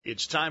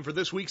It's time for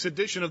this week's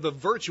edition of the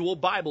Virtual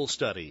Bible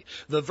Study.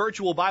 The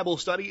Virtual Bible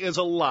Study is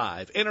a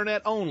live,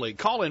 internet-only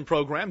call-in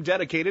program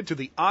dedicated to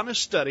the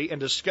honest study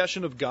and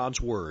discussion of God's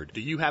Word.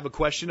 Do you have a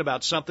question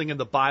about something in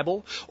the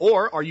Bible?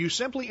 Or are you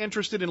simply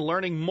interested in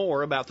learning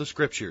more about the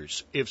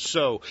Scriptures? If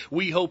so,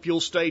 we hope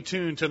you'll stay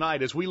tuned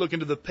tonight as we look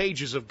into the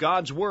pages of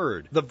God's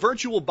Word. The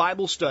Virtual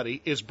Bible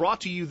Study is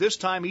brought to you this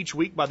time each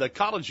week by the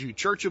College View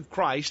Church of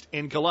Christ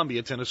in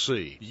Columbia,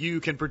 Tennessee.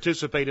 You can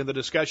participate in the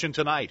discussion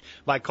tonight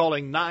by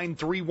calling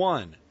 931-381-4567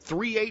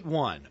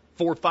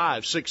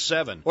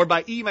 or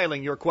by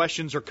emailing your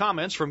questions or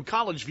comments from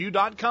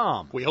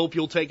collegeview.com. We hope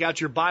you'll take out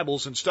your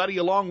Bibles and study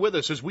along with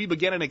us as we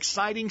begin an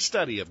exciting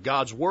study of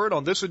God's Word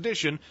on this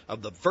edition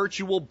of the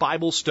Virtual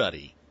Bible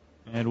Study.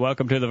 And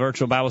welcome to the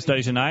Virtual Bible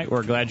Study tonight.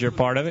 We're glad you're a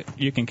part of it.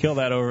 You can kill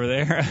that over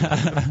there.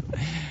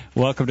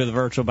 Welcome to the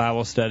Virtual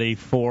Bible Study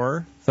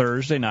for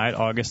Thursday night,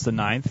 August the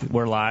 9th.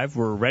 We're live.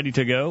 We're ready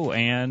to go,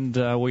 and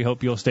we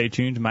hope you'll stay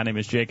tuned. My name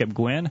is Jacob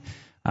Gwynn.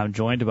 I'm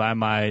joined by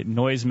my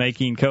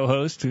noise-making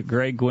co-host,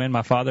 Greg Gwynn,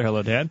 my father.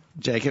 Hello, Dad.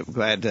 Jacob,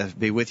 glad to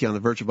be with you on the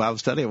Virtual Bible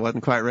Study. I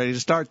wasn't quite ready to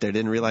start there.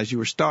 Didn't realize you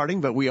were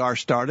starting, but we are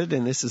started,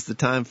 and this is the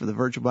time for the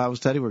Virtual Bible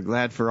Study. We're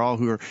glad for all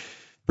who are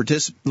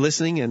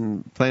listening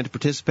and plan to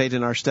participate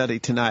in our study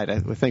tonight.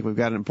 I think we've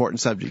got an important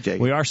subject,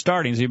 Jacob. We are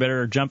starting, so you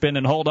better jump in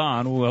and hold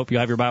on. We hope you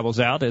have your Bibles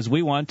out as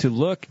we want to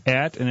look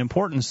at an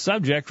important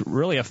subject,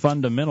 really a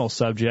fundamental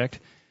subject.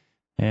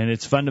 And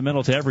it's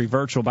fundamental to every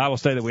virtual Bible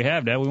study that we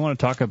have, Dad. We want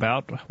to talk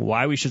about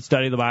why we should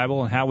study the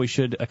Bible and how we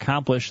should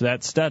accomplish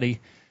that study.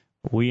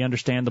 We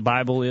understand the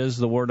Bible is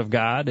the Word of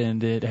God,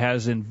 and it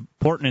has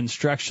important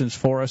instructions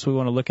for us. We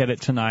want to look at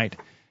it tonight,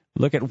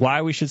 look at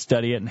why we should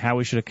study it and how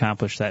we should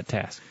accomplish that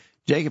task.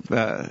 Jacob,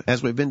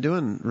 as we've been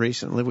doing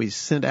recently, we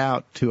sent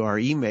out to our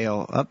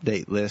email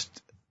update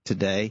list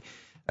today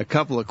a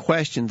couple of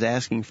questions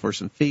asking for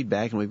some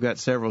feedback, and we've got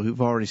several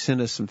who've already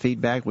sent us some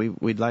feedback.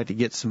 We'd like to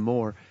get some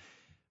more.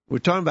 We're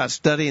talking about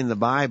studying the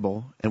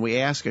Bible, and we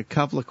ask a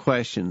couple of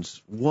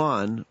questions.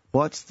 One,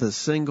 what's the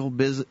single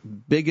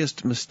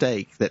biggest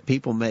mistake that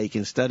people make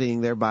in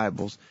studying their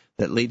Bibles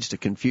that leads to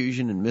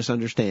confusion and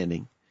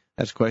misunderstanding?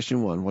 That's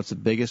question one. What's the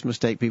biggest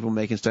mistake people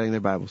make in studying their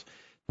Bibles?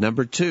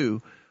 Number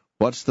two,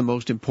 what's the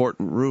most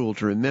important rule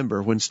to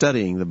remember when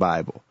studying the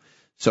Bible?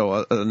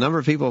 So a number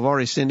of people have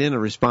already sent in a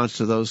response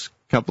to those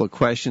couple of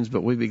questions,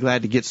 but we'd be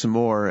glad to get some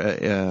more.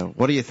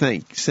 What do you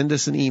think? Send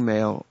us an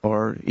email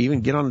or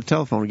even get on the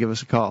telephone and give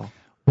us a call.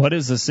 What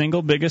is the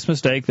single biggest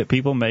mistake that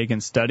people make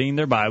in studying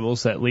their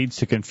Bibles that leads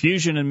to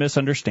confusion and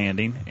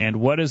misunderstanding? And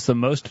what is the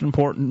most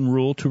important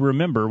rule to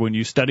remember when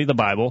you study the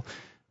Bible?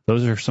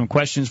 Those are some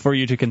questions for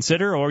you to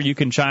consider, or you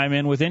can chime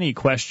in with any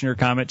question or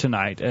comment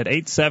tonight at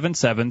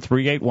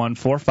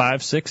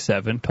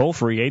 877-381-4567,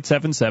 toll-free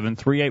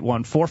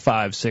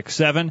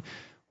 877-381-4567,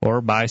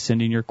 or by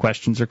sending your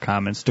questions or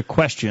comments to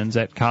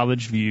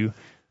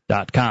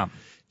questions@collegeview.com.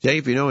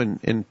 Dave,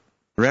 in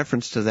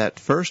reference to that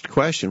first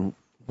question,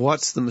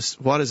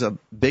 what is a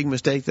big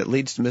mistake that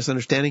leads to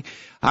misunderstanding?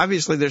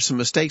 Obviously, there's some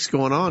mistakes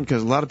going on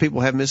because a lot of people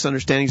have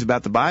misunderstandings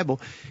about the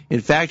Bible. In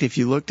fact, if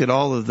you looked at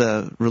all of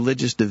the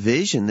religious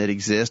division that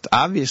exists,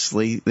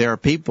 obviously there are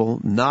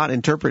people not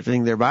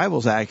interpreting their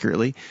Bibles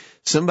accurately.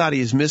 Somebody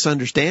is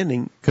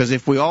misunderstanding because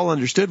if we all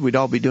understood, we'd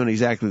all be doing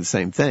exactly the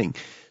same thing.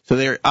 So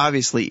there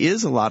obviously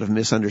is a lot of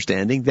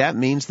misunderstanding. That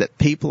means that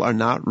people are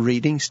not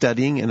reading,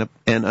 studying, and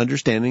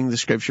understanding the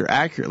Scripture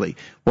accurately.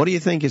 What do you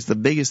think is the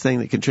biggest thing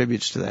that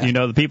contributes to that?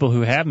 The people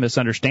who have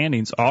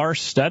misunderstandings are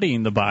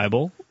studying the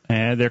Bible,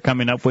 and they're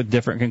coming up with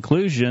different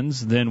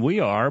conclusions than we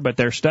are, but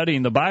they're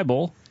studying the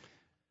Bible.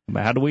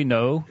 How do we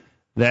know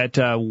that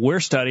we're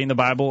studying the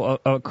Bible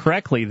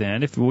correctly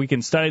then? If we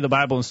can study the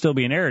Bible and still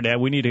be in error, Dad,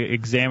 we need to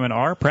examine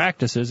our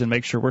practices and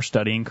make sure we're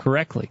studying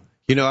correctly.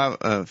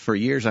 For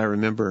years I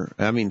remember,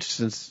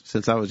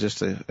 since I was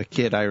just a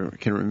kid, I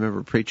can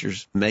remember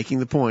preachers making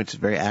the point, it's a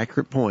very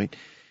accurate point,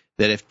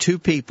 that if two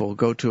people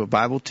go to a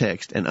Bible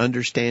text and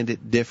understand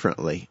it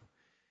differently,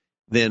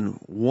 then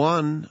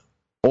one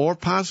or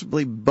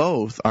possibly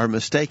both are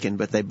mistaken,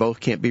 but they both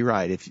can't be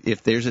right.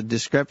 If there's a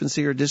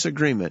discrepancy or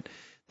disagreement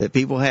that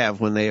people have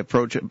when they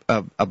approach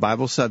a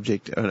Bible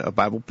subject, a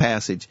Bible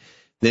passage,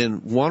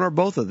 then one or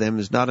both of them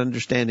is not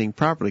understanding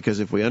properly, because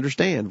if we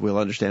understand, we'll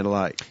understand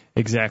alike.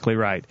 Exactly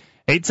right.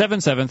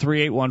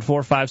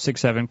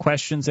 877-381-4567,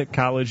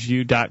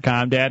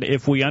 questions@collegeview.com. Dad,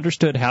 if we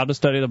understood how to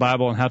study the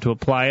Bible and how to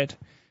apply it,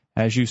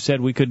 as you said,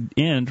 we could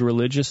end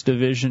religious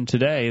division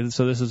today.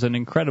 So this is an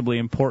incredibly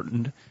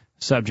important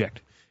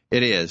subject.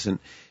 It is. And,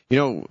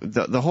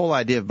 the whole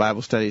idea of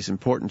Bible study is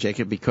important,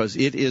 Jacob, because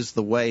it is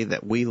the way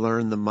that we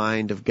learn the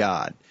mind of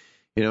God.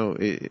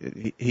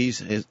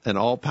 He's an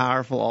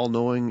all-powerful,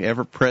 all-knowing,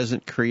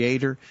 ever-present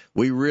creator.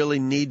 We really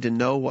need to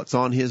know what's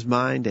on his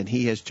mind, and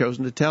he has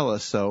chosen to tell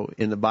us so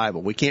in the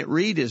Bible. We can't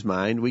read his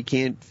mind. We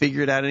can't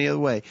figure it out any other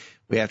way.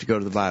 We have to go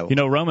to the Bible.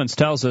 Romans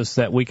tells us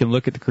that we can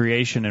look at the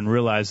creation and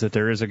realize that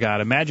there is a God.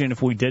 Imagine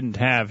if we didn't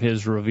have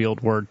his revealed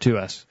word to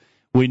us.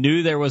 We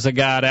knew there was a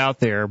God out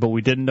there, but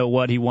we didn't know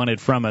what he wanted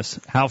from us.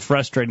 How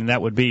frustrating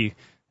that would be.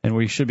 And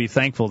we should be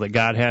thankful that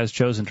God has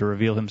chosen to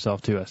reveal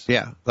himself to us.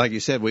 Yeah, like you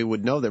said, we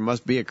would know there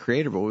must be a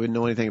creator, but we wouldn't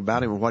know anything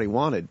about him or what he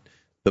wanted.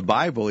 The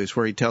Bible is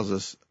where he tells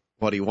us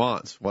what he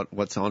wants,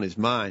 what's on his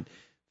mind.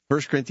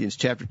 1 Corinthians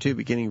chapter 2,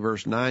 beginning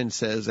verse 9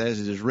 says, "As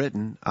it is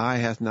written, eye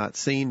hath not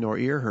seen nor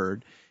ear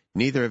heard,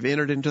 neither have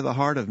entered into the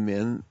heart of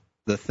men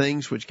the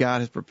things which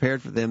God has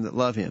prepared for them that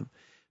love him.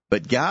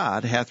 But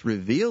God hath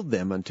revealed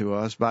them unto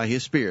us by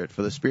his Spirit.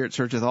 For the Spirit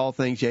searcheth all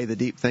things, yea, the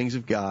deep things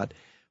of God.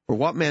 For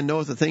what man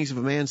knoweth the things of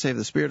a man, save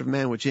the Spirit of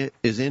man which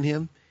is in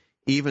him?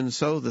 Even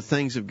so the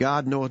things of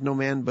God knoweth no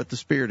man but the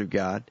Spirit of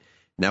God.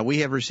 Now we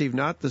have received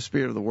not the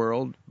spirit of the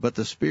world, but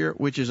the Spirit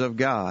which is of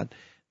God,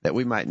 that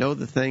we might know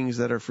the things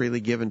that are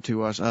freely given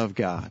to us of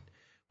God.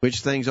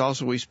 Which things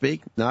also we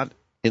speak, not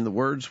in the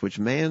words which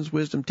man's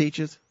wisdom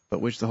teacheth,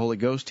 but which the Holy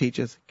Ghost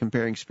teacheth,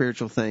 comparing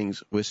spiritual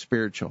things with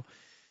spiritual."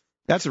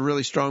 That's a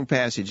really strong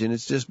passage, and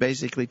it's just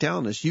basically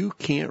telling us you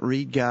can't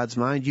read God's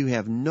mind. You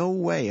have no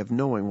way of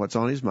knowing what's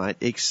on his mind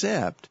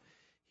except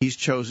he's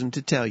chosen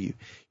to tell you.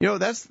 You know,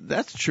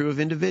 that's true of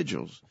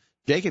individuals.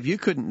 Jacob, you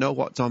couldn't know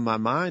what's on my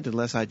mind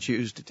unless I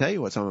choose to tell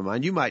you what's on my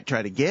mind. You might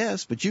try to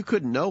guess, but you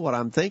couldn't know what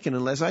I'm thinking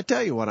unless I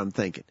tell you what I'm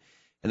thinking.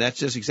 And that's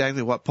just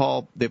exactly what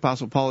the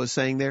Apostle Paul is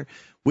saying there.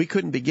 We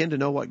couldn't begin to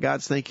know what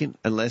God's thinking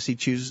unless he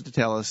chooses to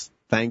tell us.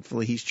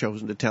 Thankfully, he's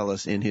chosen to tell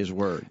us in his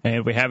Word.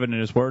 And we have it in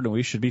his Word, and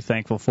we should be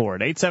thankful for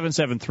it.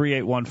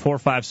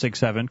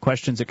 877-381-4567,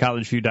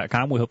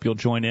 questions@collegeview.com. We hope you'll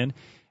join in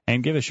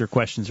and give us your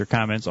questions or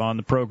comments on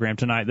the program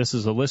tonight. This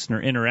is a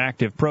listener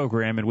interactive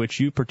program in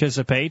which you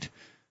participate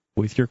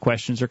with your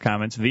questions or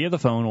comments via the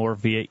phone or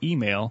via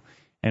email,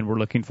 and we're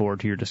looking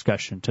forward to your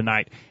discussion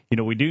tonight. You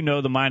know, we do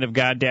know the mind of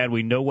God, Dad.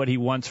 We know what he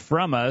wants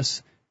from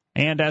us.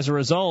 And as a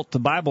result,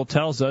 the Bible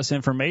tells us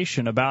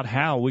information about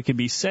how we can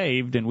be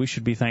saved, and we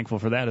should be thankful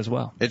for that as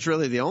well. It's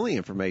really the only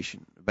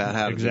information about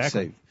how to be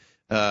saved.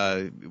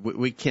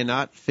 We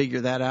cannot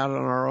figure that out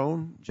on our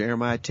own.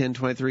 Jeremiah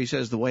 10:23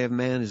 says, "The way of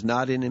man is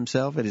not in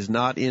himself; it is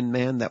not in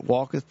man that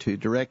walketh to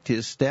direct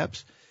his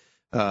steps."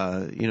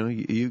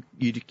 You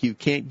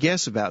can't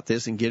guess about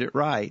this and get it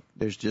right.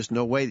 There's just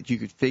no way that you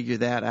could figure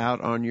that out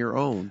on your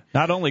own.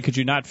 Not only could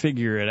you not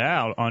figure it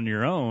out on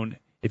your own,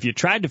 if you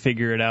tried to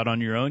figure it out on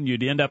your own,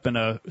 you'd end up in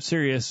a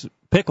serious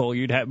pickle.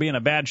 You'd be in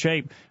a bad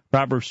shape.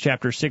 Proverbs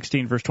chapter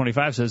 16, verse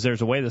 25 says,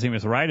 "There's a way that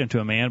seemeth right unto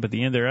a man, but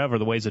the end thereof are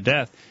the ways of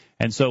death."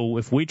 And so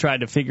if we tried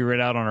to figure it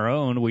out on our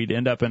own, we'd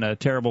end up in a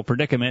terrible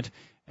predicament.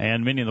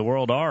 And many in the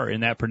world are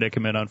in that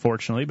predicament,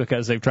 unfortunately,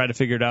 because they've tried to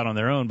figure it out on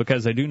their own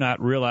because they do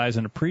not realize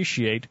and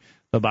appreciate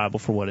the Bible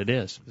for what it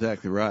is.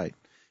 Exactly right.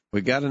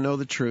 We've got to know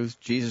the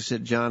truth. Jesus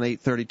said, John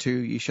 8:32,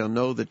 "You shall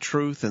know the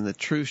truth, and the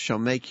truth shall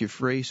make you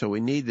free." So we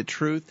need the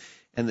truth.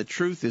 And the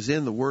truth is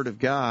in the Word of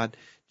God.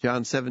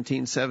 John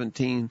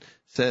 17:17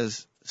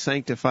 says,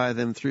 "Sanctify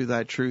them through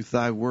thy truth.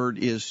 Thy word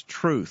is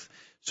truth."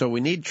 So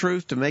we need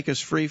truth to make us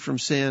free from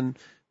sin.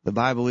 The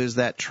Bible is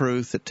that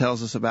truth that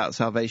tells us about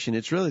salvation.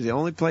 It's really the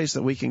only place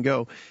that we can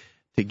go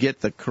to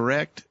get the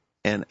correct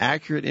and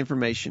accurate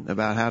information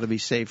about how to be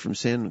saved from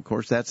sin. Of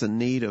course, that's a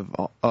need of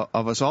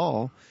us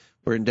all.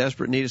 We're in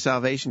desperate need of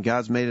salvation.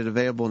 God's made it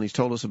available, and he's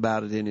told us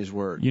about it in his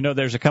Word. You know,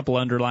 there's a couple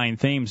underlying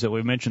themes that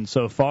we've mentioned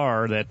so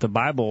far that the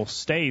Bible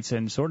states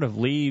and sort of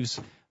leaves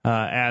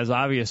as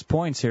obvious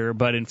points here.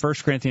 But in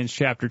 1 Corinthians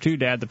chapter 2,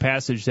 Dad, the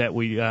passage that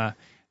we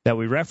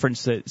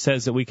referenced that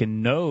says that we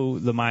can know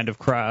the mind of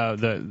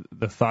Christ,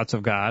 the thoughts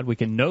of God. We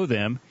can know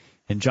them.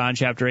 In John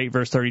chapter 8,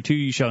 verse 32,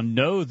 "You shall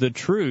know the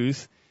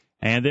truth."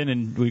 And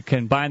then we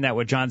combine that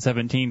with John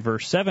 17,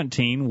 verse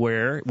 17,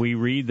 where we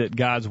read that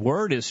God's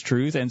Word is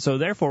truth, and so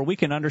therefore we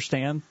can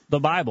understand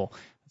the Bible.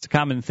 It's a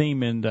common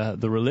theme in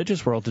the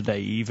religious world today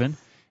even,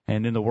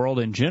 and in the world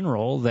in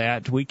general,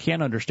 that we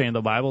can't understand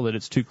the Bible, that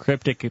it's too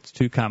cryptic, it's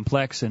too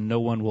complex, and no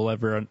one will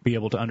ever be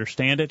able to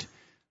understand it.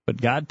 But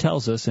God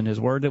tells us in his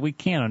Word that we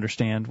can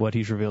understand what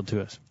he's revealed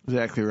to us.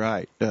 Exactly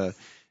right.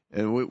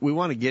 And we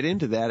want to get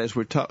into that as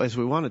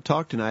we want to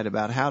talk tonight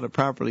about how to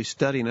properly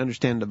study and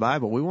understand the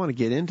Bible. We want to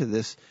get into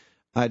this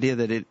idea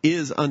that it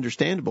is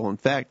understandable. In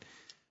fact,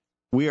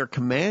 we are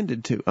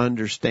commanded to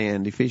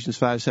understand. Ephesians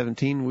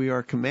 5:17, we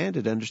are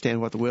commanded to understand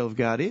what the will of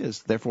God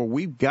is. Therefore,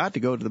 we've got to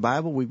go to the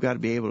Bible. We've got to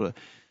be able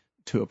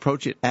to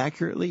approach it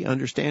accurately,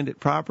 understand it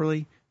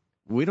properly.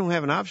 We don't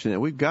have an option.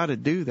 We've got to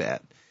do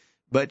that.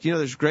 But, you know,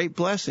 there's great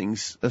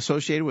blessings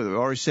associated with it. We've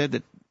already said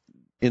that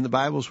in the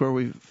Bible is where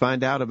we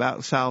find out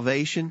about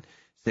salvation.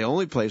 It's the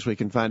only place we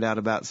can find out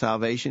about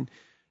salvation.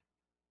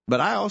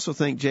 But I also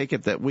think,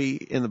 Jacob, that we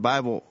in the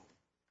Bible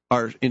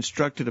are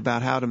instructed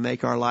about how to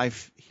make our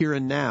life here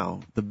and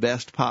now the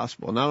best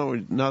possible.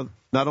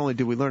 Not only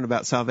do we learn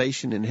about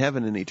salvation in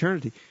heaven and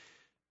eternity,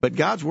 but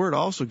God's Word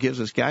also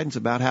gives us guidance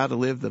about how to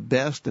live the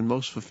best and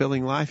most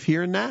fulfilling life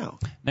here and now.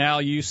 Now,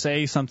 you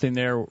say something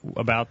there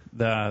about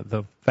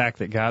the fact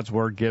that God's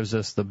Word gives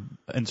us the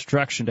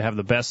instruction to have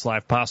the best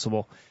life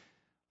possible.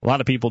 A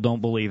lot of people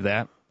don't believe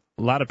that.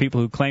 A lot of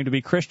people who claim to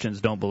be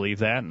Christians don't believe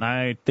that, and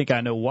I think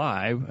I know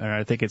why. And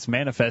I think it's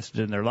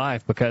manifested in their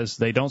life because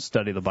they don't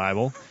study the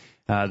Bible.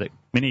 That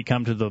many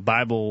come to the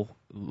Bible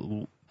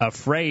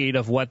afraid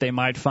of what they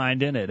might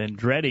find in it and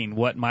dreading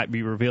what might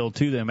be revealed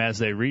to them as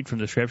they read from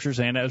the Scriptures,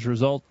 and as a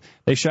result,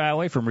 they shy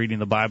away from reading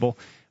the Bible.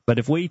 But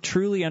if we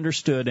truly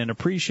understood and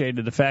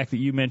appreciated the fact that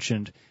you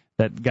mentioned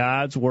that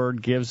God's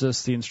Word gives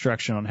us the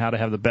instruction on how to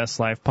have the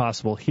best life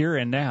possible here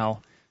and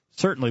now,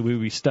 certainly we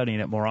would be studying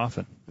it more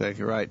often.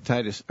 Exactly right.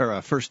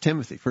 1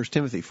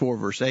 Timothy 4,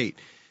 verse 8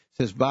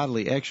 says,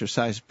 bodily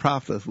exercise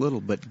profiteth little,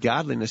 but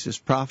godliness is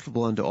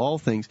profitable unto all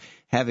things,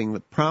 having the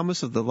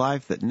promise of the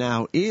life that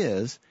now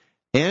is,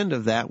 and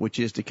of that which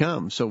is to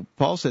come. So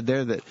Paul said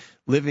there that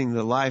living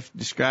the life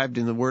described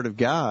in the Word of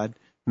God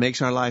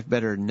makes our life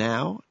better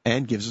now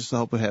and gives us the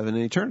hope of heaven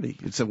and eternity.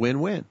 It's a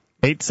win-win.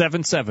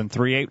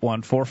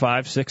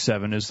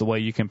 877-381-4567 is the way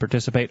you can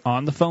participate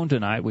on the phone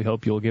tonight. We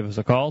hope you'll give us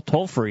a call.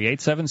 Toll free,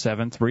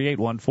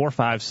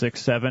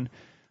 877-381-4567,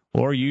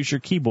 or use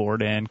your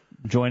keyboard and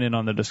join in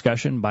on the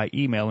discussion by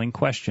emailing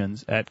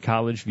questions at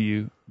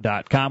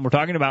collegeview.com. We're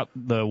talking about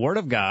the Word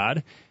of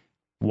God,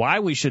 why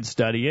we should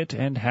study it,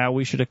 and how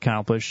we should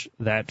accomplish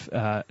that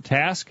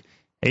task.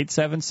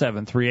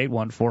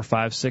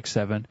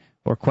 877-381-4567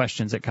 or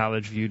questions at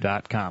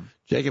collegeview.com.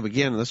 Jacob,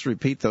 again, let's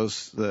repeat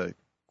the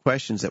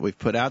questions that we've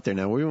put out there.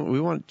 Now,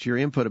 we want your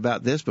input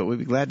about this, but we'd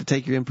be glad to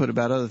take your input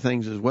about other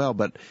things as well.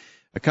 But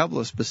a couple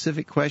of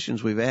specific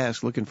questions we've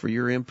asked, looking for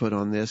your input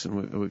on this,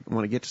 and we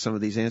want to get to some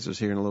of these answers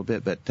here in a little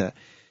bit. But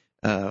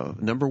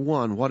number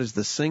one, what is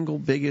the single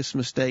biggest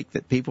mistake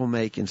that people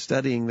make in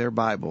studying their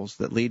Bibles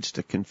that leads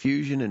to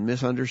confusion and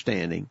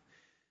misunderstanding?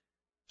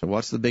 So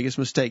what's the biggest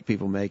mistake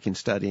people make in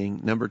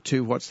studying? Number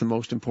two, what's the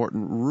most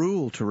important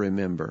rule to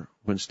remember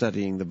when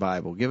studying the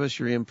Bible? Give us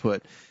your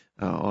input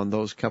on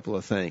those couple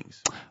of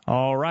things.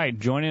 All right.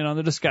 Join in on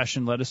the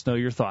discussion. Let us know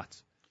your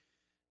thoughts.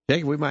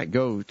 Jacob, we might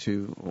go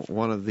to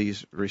one of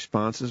these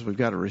responses. We've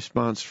got a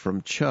response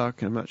from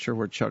Chuck. I'm not sure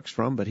where Chuck's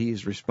from, but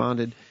he's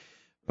responded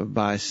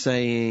by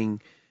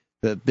saying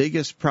the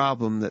biggest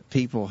problem that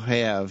people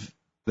have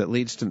that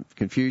leads to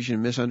confusion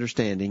and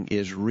misunderstanding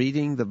is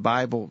reading the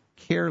Bible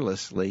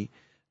carelessly,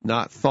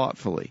 not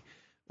thoughtfully.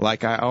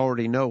 Like I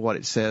already know what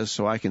it says,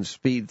 so I can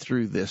speed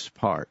through this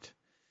part.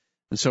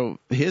 And so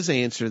his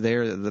answer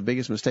there, the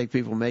biggest mistake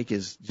people make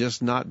is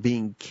just not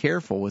being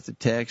careful with the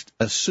text,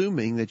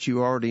 assuming that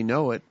you already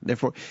know it.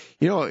 Therefore,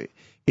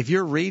 if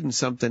you're reading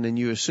something and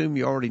you assume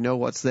you already know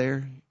what's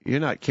there,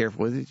 you're not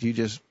careful with it. You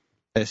just,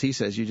 as he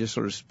says, you just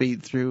sort of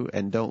speed through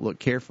and don't look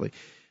carefully.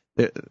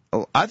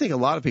 I think a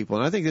lot of people,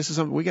 and I think this is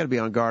something we got to be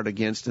on guard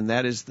against, and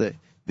that is the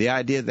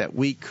idea that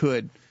we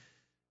could,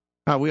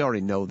 we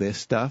already know this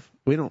stuff.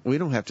 We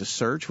don't have to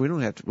search. We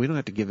don't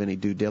have to give any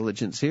due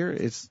diligence here.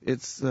 It's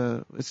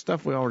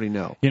stuff we already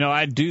know.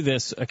 I do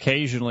this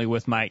occasionally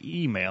with my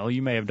email.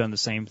 You may have done the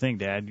same thing,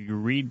 Dad. You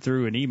read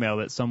through an email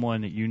that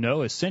someone that you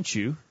know has sent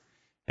you,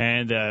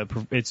 and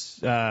it's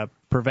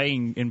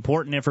purveying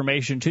important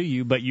information to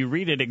you, but you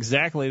read it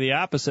exactly the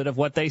opposite of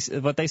what they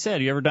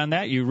said. You ever done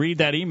that? You read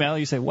that email,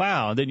 you say,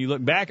 "Wow," and then you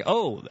look back,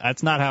 "Oh,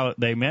 that's not how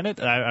they meant it.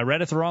 I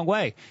read it the wrong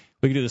way."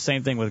 We can do the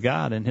same thing with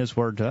God and His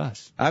Word to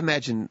us. I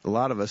imagine a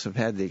lot of us have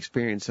had the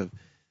experience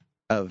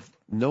of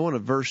knowing a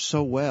verse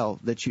so well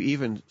that you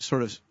even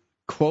sort of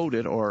quote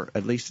it, or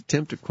at least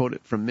attempt to quote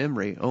it from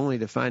memory, only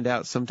to find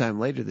out sometime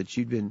later that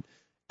you'd been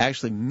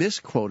actually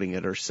misquoting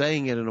it or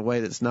saying it in a way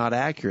that's not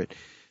accurate.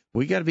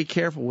 We got to be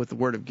careful with the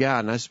Word of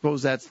God, and I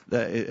suppose that's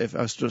if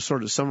I was to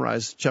sort of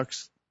summarize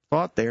Chuck's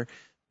thought there,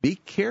 be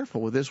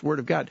careful with this Word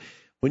of God.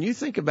 When you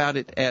think about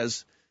it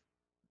as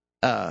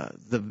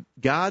the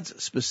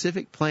God's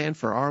specific plan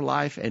for our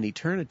life and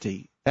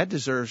eternity, that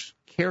deserves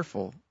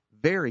careful,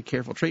 very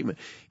careful treatment.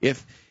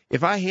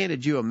 If I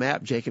handed you a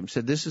map, Jacob, and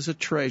said this is a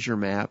treasure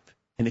map,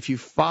 and if you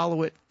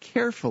follow it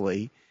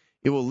carefully,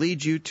 it will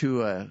lead you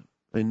to an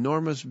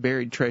enormous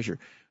buried treasure.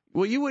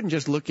 Well, you wouldn't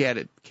just look at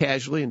it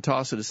casually and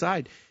toss it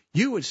aside.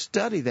 You would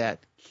study that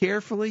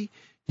carefully.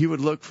 You would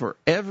look for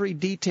every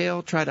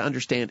detail, try to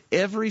understand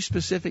every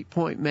specific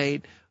point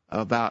made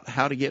about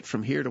how to get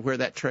from here to where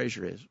that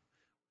treasure is.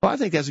 Well, I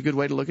think that's a good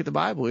way to look at the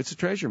Bible. It's a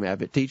treasure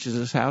map. It teaches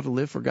us how to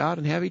live for God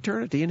and have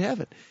eternity in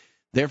heaven.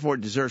 Therefore,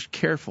 it deserves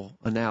careful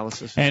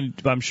analysis. And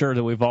I'm sure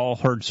that we've all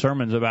heard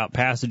sermons about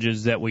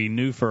passages that we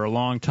knew for a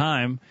long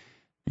time,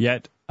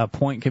 yet a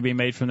point could be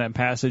made from that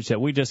passage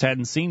that we just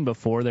hadn't seen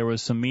before. There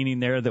was some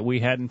meaning there that we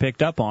hadn't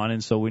picked up on,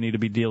 and so we need to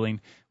be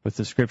dealing with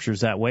the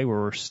Scriptures that way,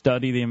 where we're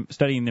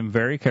studying them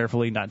very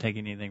carefully, not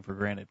taking anything for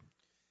granted.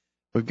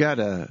 We've got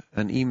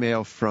an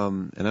email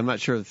from, and I'm not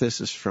sure if this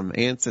is from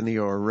Anthony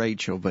or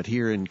Rachel, but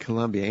here in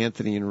Columbia,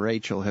 Anthony and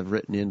Rachel have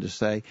written in to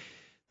say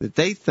that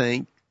they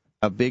think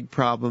a big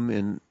problem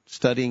in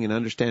studying and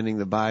understanding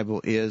the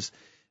Bible is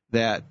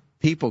that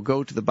people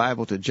go to the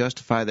Bible to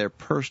justify their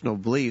personal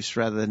beliefs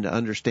rather than to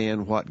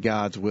understand what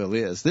God's will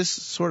is. This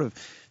sort of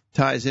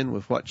ties in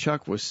with what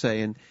Chuck was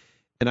saying,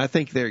 and I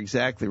think they're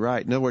exactly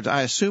right. In other words,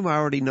 I assume I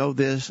already know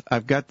this.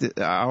 I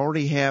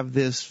already have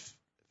this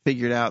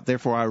figured out,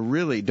 therefore I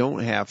really don't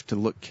have to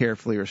look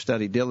carefully or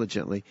study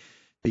diligently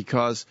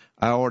because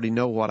I already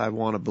know what I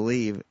want to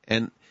believe.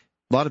 And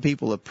a lot of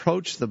people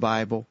approach the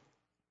Bible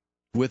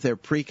with their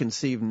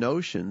preconceived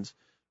notions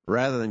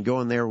rather than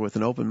going there with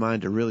an open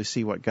mind to really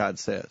see what God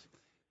says.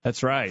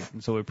 That's right.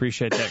 And so we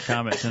appreciate that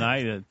comment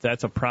tonight.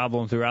 That's a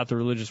problem throughout the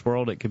religious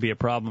world. It could be a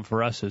problem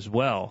for us as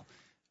well.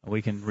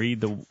 We can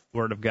read the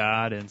Word of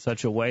God in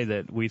such a way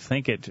that we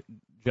think it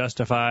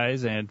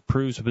justifies and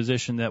proves a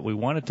position that we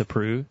want it to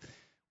prove,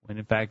 when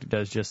in fact it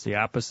does just the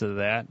opposite of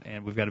that,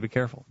 and we've got to be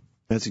careful.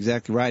 That's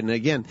exactly right. And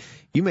again,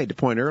 you made the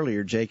point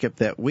earlier, Jacob,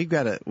 that we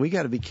got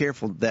to be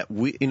careful that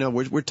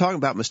we're talking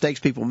about mistakes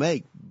people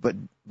make, but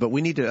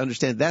we need to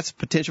understand that's a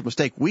potential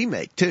mistake we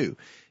make too.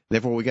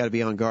 Therefore, we got to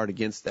be on guard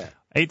against that.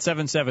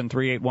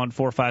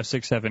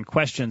 877-381-4567,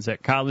 questions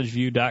at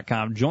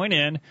collegeview.com. Join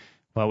in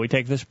while we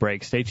take this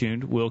break. Stay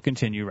tuned. We'll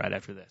continue right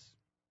after this.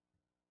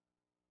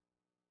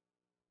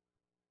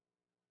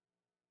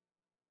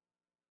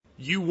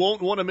 You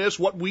won't want to miss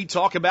what we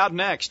talk about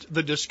next.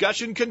 The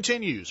discussion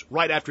continues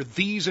right after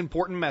these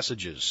important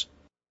messages.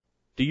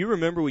 Do you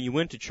remember when you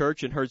went to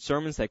church and heard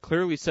sermons that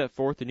clearly set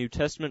forth the New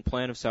Testament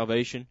plan of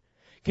salvation?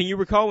 Can you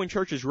recall when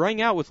churches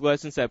rang out with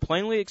lessons that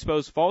plainly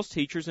exposed false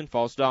teachers and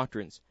false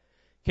doctrines?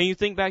 Can you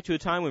think back to a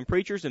time when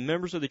preachers and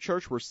members of the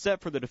church were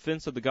set for the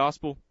defense of the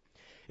gospel?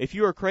 If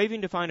you are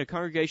craving to find a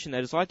congregation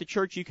that is like the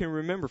church you can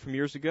remember from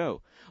years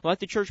ago, like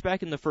the church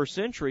back in the first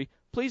century,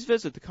 please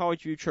visit the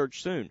College View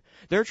Church soon.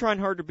 They're trying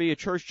hard to be a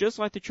church just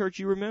like the church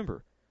you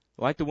remember,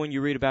 like the one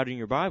you read about in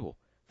your Bible.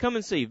 Come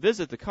and see.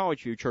 Visit the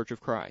College View Church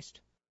of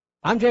Christ.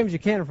 I'm James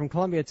Buchanan from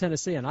Columbia,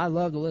 Tennessee, and I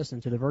love to listen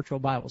to the virtual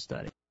Bible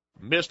study.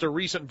 Missed a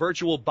recent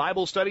virtual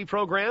Bible study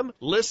program?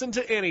 Listen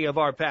to any of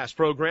our past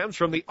programs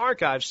from the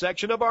archives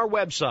section of our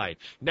website.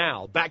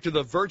 Now, back to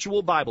the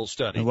virtual Bible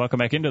study. And welcome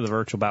back into the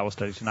virtual Bible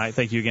study tonight.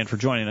 Thank you again for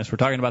joining us. We're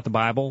talking about the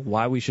Bible,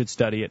 why we should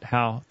study it,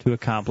 how to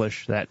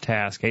accomplish that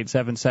task.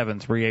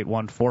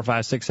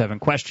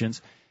 877-381-4567,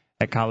 questions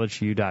at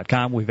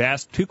collegeview.com. We've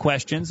asked two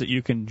questions that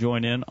you can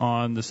join in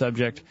on the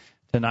subject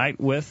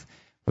tonight with.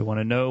 We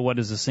want to know what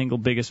is the single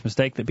biggest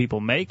mistake that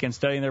people make in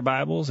studying their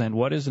Bibles, and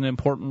what is an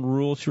important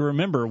rule to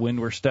remember when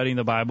we're studying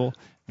the Bible.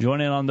 Join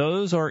in on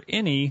those or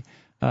any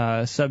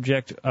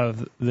subject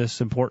of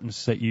this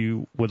importance that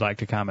you would like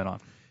to comment on.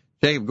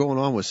 Jacob, going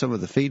on with some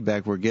of the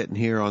feedback we're getting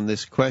here on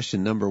this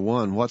question, number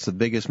one, what's the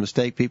biggest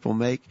mistake people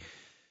make?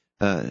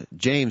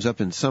 James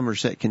up in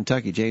Somerset,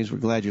 Kentucky. James, we're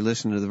glad you're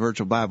listening to the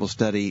virtual Bible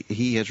study.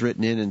 He has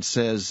written in and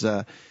says,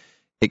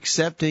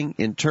 accepting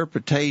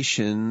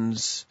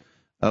interpretations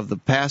of the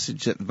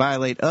passage that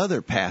violate other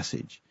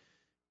passage.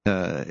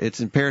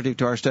 It's imperative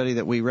to our study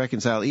that we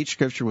reconcile each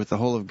scripture with the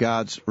whole of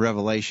God's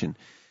revelation.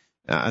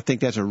 I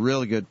think that's a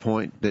really good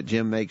point that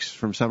Jim makes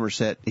from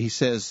Somerset. He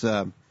says,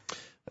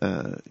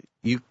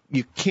 you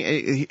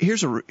can't.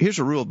 Here's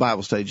a rule of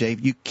Bible study, Jay.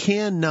 You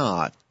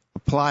cannot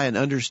apply an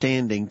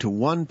understanding to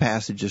one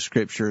passage of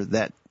scripture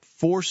that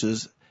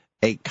forces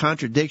a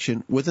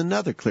contradiction with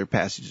another clear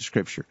passage of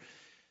scripture.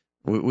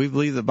 We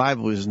believe the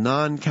Bible is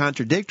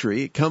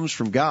non-contradictory. It comes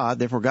from God.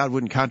 Therefore, God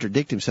wouldn't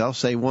contradict himself,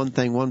 say one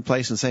thing one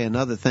place and say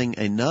another thing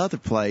another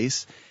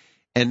place.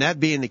 And that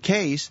being the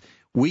case,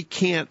 we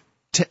can't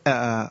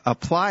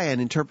apply an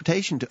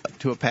interpretation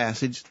to a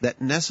passage that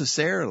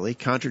necessarily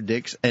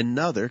contradicts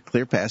another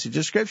clear passage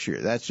of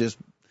Scripture. That just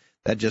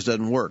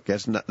doesn't work.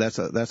 That's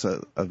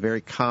a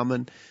very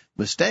common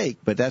mistake,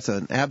 but that's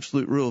an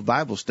absolute rule of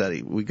Bible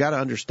study. We've got to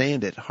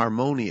understand it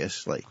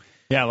harmoniously.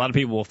 Yeah, a lot of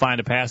people will find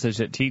a passage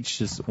that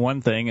teaches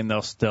one thing, and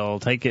they'll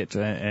take it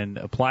and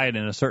apply it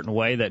in a certain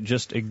way that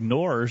just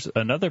ignores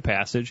another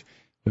passage.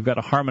 We've got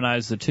to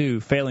harmonize the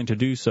two. Failing to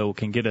do so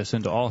can get us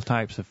into all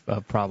types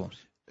of problems.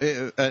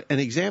 An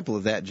example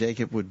of that,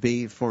 Jacob, would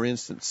be, for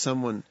instance,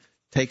 someone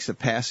takes a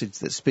passage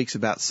that speaks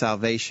about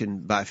salvation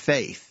by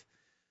faith.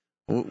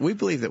 We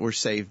believe that we're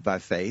saved by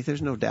faith.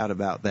 There's no doubt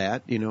about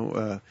that.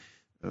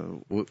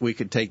 We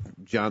could take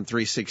John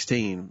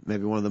 3:16,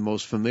 maybe one of the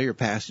most familiar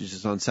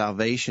passages on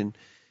salvation.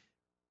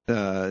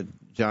 John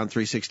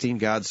 3:16,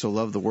 God so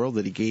loved the world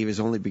that he gave his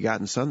only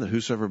begotten Son, that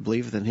whosoever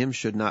believeth in him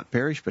should not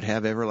perish but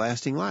have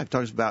everlasting life. It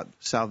talks about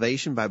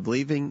salvation by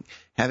believing,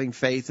 having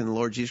faith in the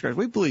Lord Jesus Christ.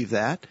 We believe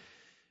that,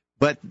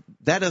 but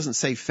that doesn't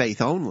say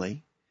faith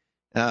only.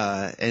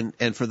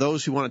 And for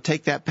those who want to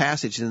take that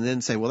passage and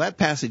then say, well, that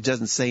passage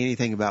doesn't say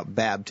anything about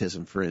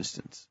baptism, for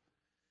instance.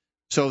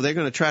 So they're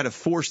going to try to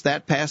force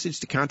that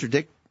passage to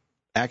contradict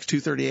Acts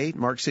 2:38,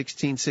 Mark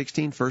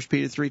 16:16, 1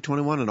 Peter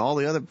 3:21, and all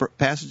the other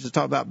passages that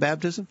talk about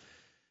baptism.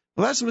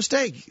 Well, that's a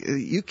mistake.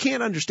 You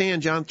can't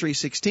understand John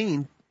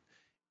 3:16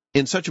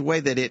 in such a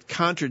way that it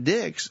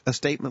contradicts a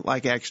statement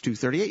like Acts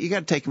 2:38. You got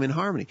to take them in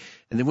harmony.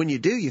 And then when you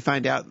do, you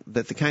find out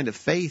that the kind of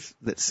faith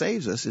that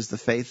saves us is the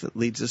faith that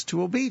leads us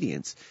to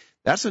obedience.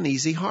 That's an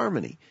easy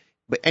harmony.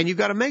 And you've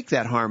got to make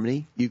that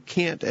harmony. You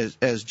can't,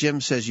 as Jim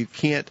says, you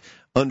can't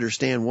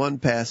understand one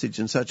passage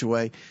in such a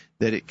way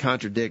that it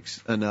contradicts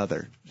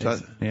another. So,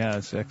 yeah,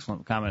 that's an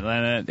excellent comment.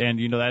 And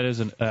that is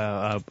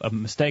a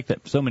mistake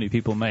that so many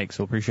people make,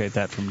 so appreciate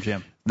that from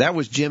Jim. That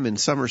was Jim in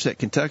Somerset,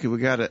 Kentucky. We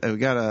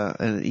got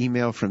an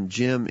email from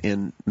Jim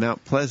in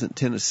Mount Pleasant,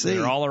 Tennessee.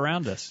 They're all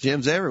around us.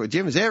 Jim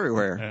is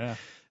everywhere.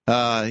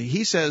 Yeah.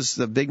 He says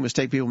the big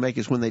mistake people make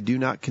is when they do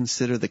not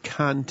consider the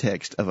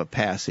context of a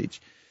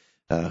passage.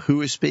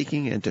 who is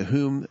speaking and to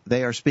whom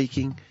they are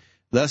speaking.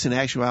 Thus, in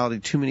actuality,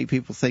 too many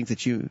people think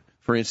that you,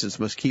 for instance,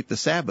 must keep the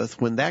Sabbath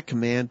when that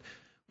command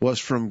was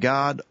from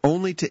God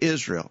only to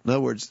Israel. In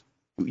other words,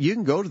 you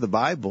can go to the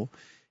Bible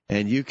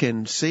and you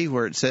can see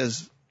where it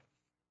says,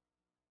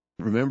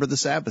 remember the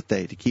Sabbath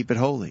day to keep it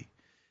holy.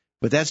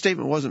 But that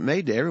statement wasn't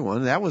made to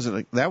everyone. That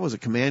was a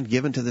command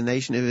given to the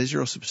nation of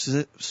Israel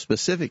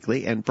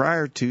specifically, and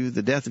prior to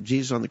the death of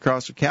Jesus on the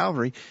cross of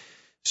Calvary.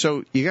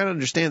 So you got to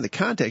understand the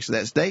context of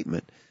that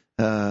statement.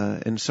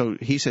 And so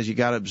he says you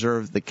got to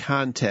observe the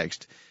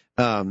context.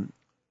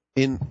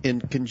 In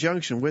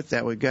conjunction with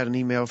that, we've got an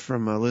email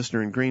from a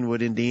listener in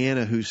Greenwood,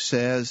 Indiana, who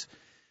says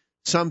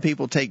some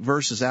people take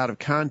verses out of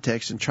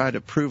context and try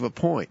to prove a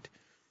point.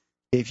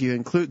 If you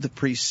include the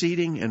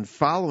preceding and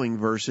following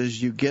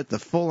verses, you get the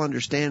full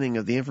understanding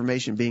of the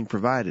information being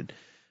provided.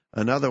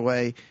 Another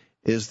way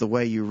is the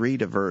way you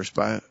read a verse.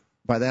 By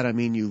that I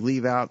mean you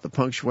leave out the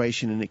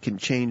punctuation and it can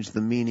change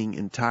the meaning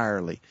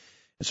entirely.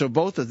 And so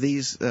both of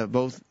these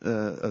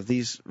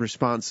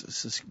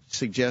responses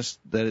suggest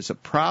that it's a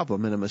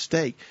problem and a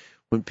mistake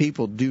when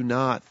people do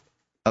not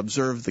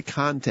observe the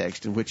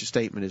context in which a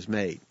statement is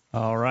made.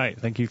 All right.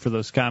 Thank you for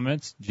those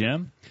comments,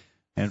 Jim.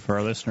 And for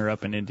our listener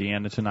up in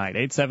Indiana tonight,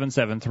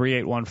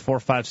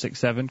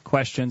 877-381-4567,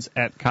 questions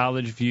at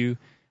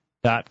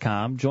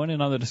collegeview.com. Join in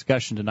on the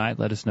discussion tonight.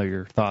 Let us know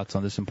your thoughts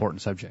on this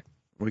important subject.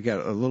 We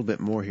got a little bit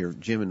more here.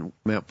 Jim in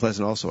Mount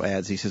Pleasant also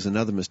adds, he says,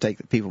 another mistake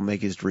that people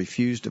make is to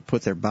refuse to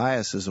put their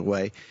biases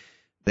away.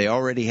 They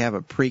already have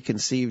a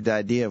preconceived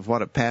idea of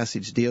what a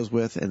passage deals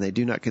with, and they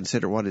do not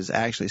consider what it's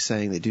actually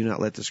saying. They do not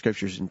let the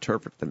Scriptures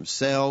interpret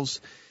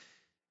themselves.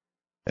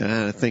 And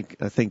I think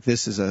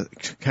this is a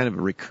kind of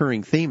a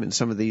recurring theme in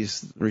some of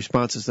these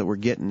responses that we're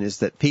getting, is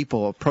that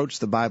people approach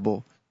the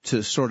Bible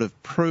to sort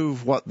of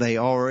prove what they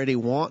already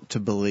want to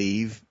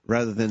believe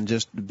rather than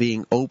just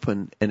being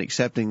open and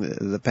accepting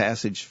the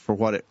passage for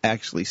what it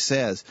actually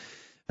says.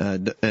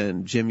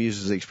 And Jim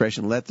uses the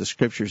expression, let the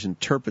Scriptures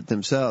interpret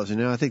themselves.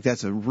 And I think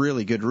that's a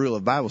really good rule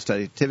of Bible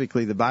study.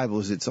 Typically, the Bible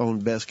is its own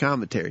best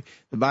commentary.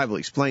 The Bible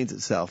explains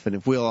itself, and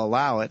if we'll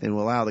allow it and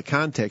we'll allow the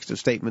context of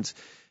statements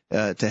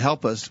to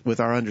help us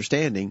with our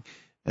understanding,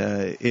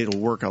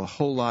 it'll work a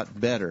whole lot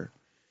better.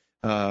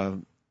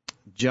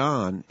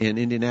 John in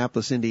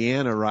Indianapolis,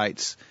 Indiana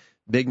writes,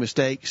 big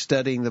mistake,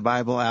 studying the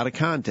Bible out of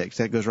context.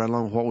 That goes right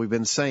along with what we've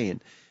been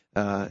saying.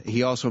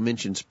 He also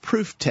mentions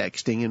proof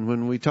texting, and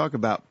when we talk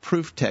about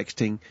proof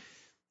texting,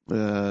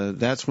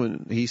 that's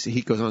when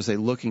he goes on to say,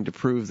 looking to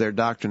prove their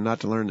doctrine,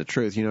 not to learn the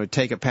truth.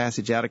 Take a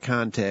passage out of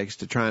context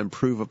to try and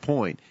prove a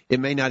point. It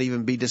may not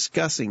even be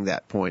discussing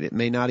that point. It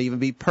may not even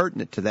be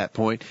pertinent to that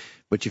point,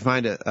 but you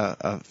find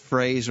a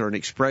phrase or an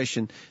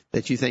expression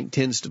that you think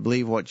tends to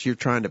believe what you're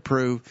trying to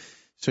prove,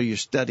 so you're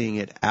studying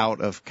it out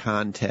of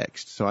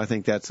context. So I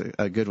think that's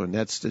a good one.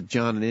 That's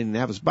John in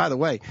Indianapolis. By the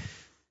way,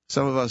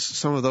 some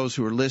of those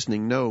who are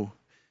listening know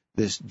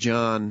this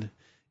John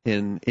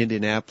in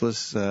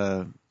Indianapolis.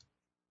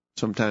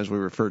 Sometimes we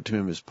refer to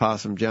him as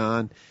Possum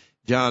John.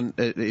 John,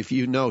 if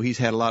you know, he's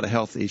had a lot of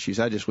health issues.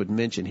 I just would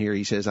mention here,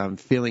 he says, I'm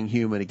feeling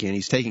human again.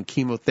 He's taking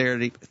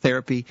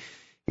chemotherapy.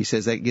 He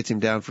says that gets him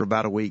down for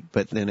about a week,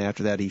 but then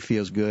after that he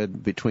feels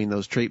good between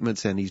those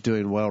treatments, and he's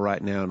doing well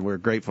right now, and we're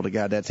grateful to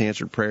God. That's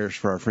answered prayers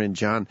for our friend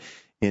John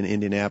in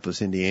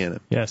Indianapolis, Indiana.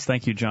 Yes,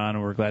 thank you, John,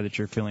 and we're glad that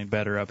you're feeling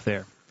better up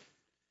there.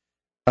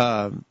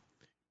 We're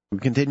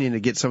continuing to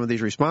get some of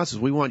these responses.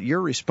 We want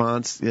your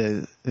response.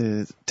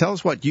 Tell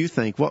us what you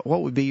think. What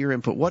would be your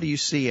input? What do you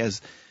see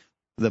as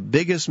the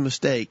biggest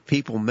mistake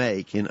people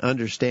make in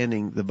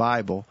understanding the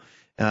Bible?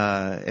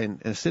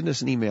 And send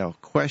us an email,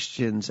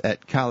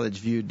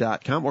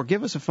 questions@collegeview.com, or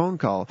give us a phone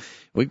call.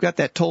 We've got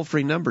that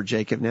toll-free number,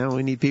 Jacob, now.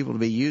 We need people to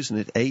be using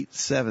it,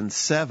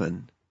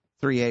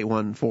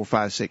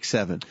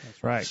 877-381-4567.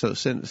 That's right. So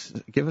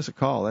give us a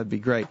call. That'd be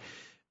great.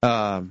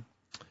 Our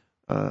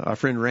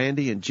friend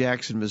Randy in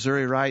Jackson,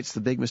 Missouri writes,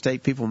 the big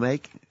mistake people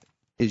make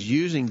is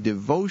using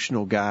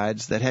devotional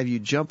guides that have you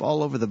jump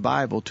all over the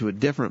Bible to a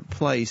different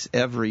place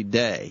every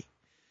day.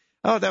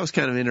 Oh, that was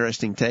kind of an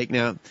interesting take.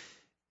 Now,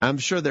 I'm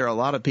sure there are a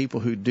lot of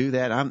people who do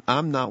that.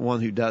 I'm not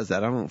one who does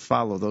that. I don't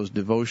follow those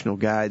devotional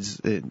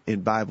guides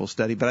in Bible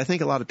study, but I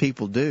think a lot of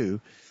people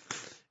do.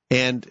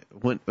 And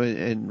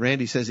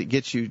Randy says it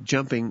gets you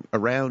jumping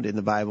around in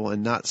the Bible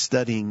and not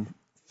studying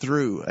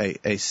through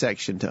a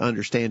section to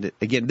understand it.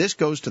 Again, this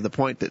goes to the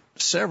point that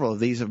several of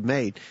these have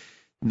made,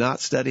 not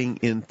studying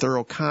in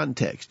thorough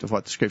context of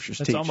what the Scriptures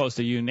teach. It's almost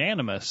a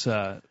unanimous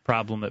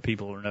problem that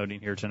people are noting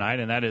here tonight,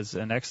 and that is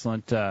an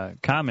excellent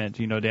comment,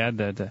 Dad,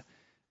 that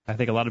I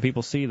think a lot of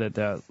people see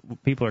that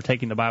people are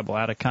taking the Bible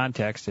out of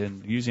context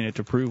and using it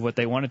to prove what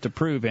they want it to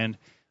prove. And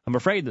I'm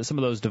afraid that some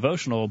of those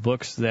devotional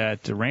books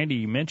that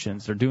Randy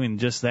mentions are doing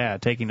just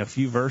that, taking a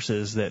few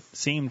verses that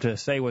seem to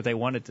say what they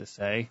want it to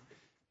say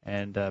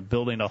and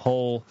building a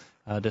whole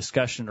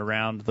discussion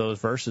around those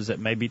verses that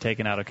may be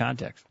taken out of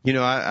context.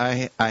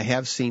 I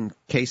have seen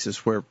cases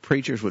where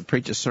preachers would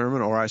preach a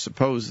sermon, or I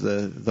suppose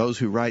those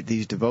who write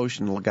these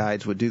devotional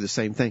guides would do the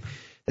same thing.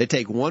 They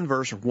take one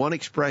verse or one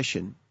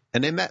expression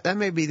And that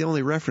may be the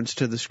only reference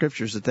to the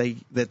scriptures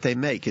that they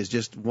make, is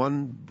just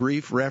one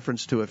brief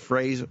reference to a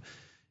phrase,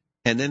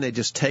 and then they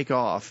just take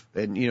off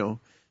and,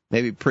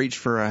 maybe preach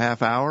for a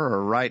half hour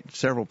or write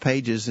several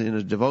pages in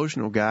a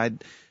devotional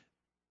guide.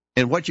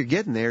 And what you're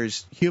getting there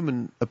is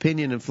human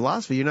opinion and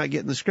philosophy. You're not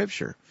getting the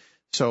scripture.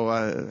 So,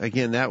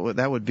 again, that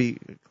would be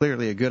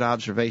clearly a good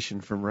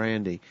observation from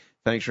Randy.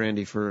 Thanks,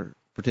 Randy, for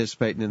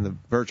participating in the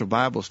virtual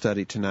Bible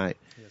study tonight.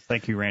 Yes,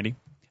 thank you, Randy.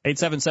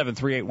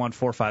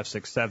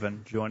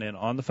 877-381-4567. Join in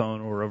on the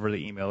phone or over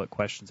the email at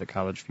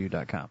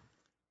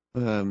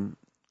questions@collegeview.com.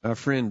 Our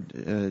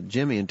friend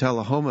Jimmy in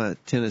Tullahoma,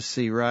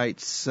 Tennessee,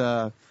 writes,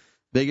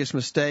 biggest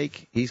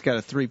mistake, he's got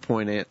a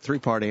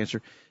three-part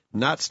answer,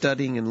 not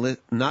studying and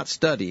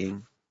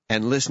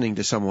listening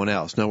to someone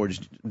else. In other words,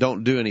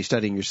 don't do any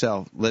studying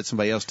yourself. Let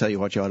somebody else tell you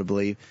what you ought to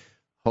believe.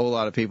 A whole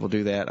lot of people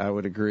do that, I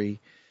would agree.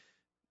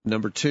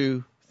 Number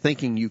 2,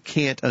 thinking you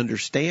can't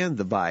understand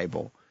the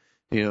Bible.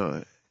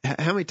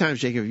 How many times,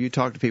 Jacob, have you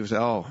talked to people who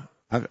say,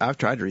 I've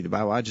tried to read the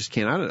Bible, I just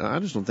can't. I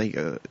just don't think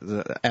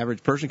the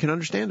average person can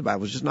understand the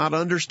Bible. It's just not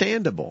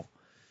understandable.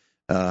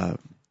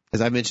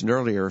 As I mentioned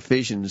earlier,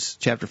 Ephesians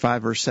chapter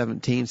 5, verse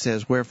 17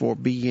 says, wherefore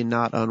be ye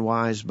not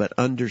unwise, but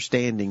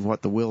understanding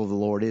what the will of the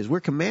Lord is.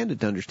 We're commanded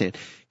to understand.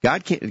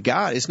 God,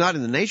 it's not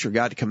in the nature of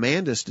God to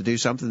command us to do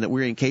something that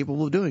we're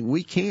incapable of doing.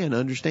 We can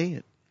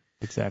understand.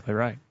 Exactly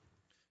right.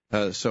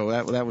 So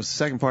that was the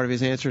second part of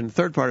his answer. And the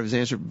third part of his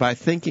answer, by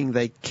thinking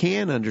they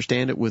can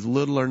understand it with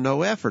little or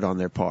no effort on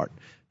their part,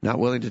 not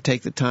willing to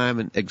take the time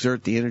and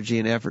exert the energy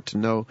and effort to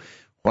know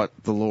what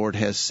the Lord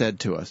has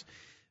said to us.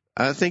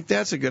 I think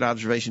that's a good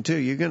observation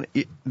too.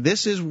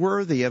 This is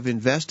worthy of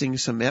investing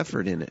some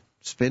effort in it,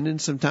 spending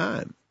some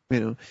time.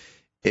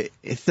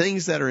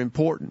 Things that are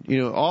important.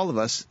 All of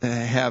us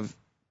have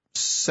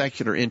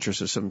secular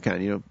interests of some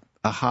kind.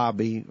 A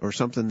hobby or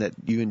something that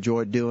you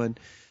enjoy doing,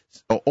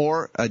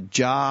 or a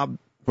job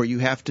where you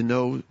have to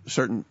know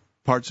certain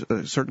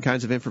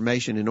kinds of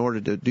information in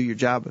order to do your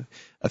job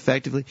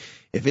effectively.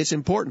 If it's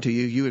important to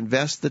you, you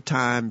invest the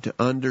time to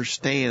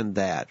understand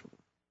that.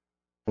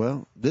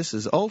 Well, this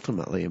is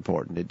ultimately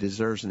important. It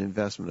deserves an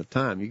investment of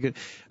time.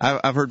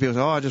 I've heard people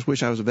say, I just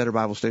wish I was a better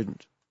Bible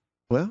student.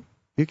 Well,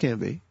 you can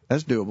be.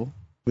 That's doable.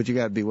 But you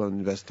got to be willing to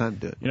invest time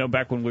to do it.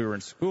 Back when we were in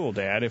school,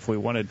 Dad, if we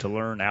wanted to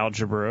learn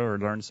algebra or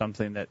learn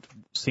something that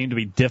seemed to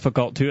be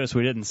difficult to us,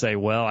 we didn't say,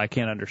 well, I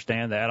can't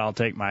understand that, I'll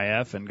take my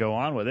F and go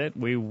on with it.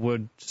 We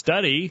would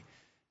study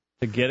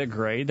to get a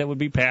grade that would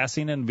be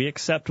passing and be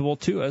acceptable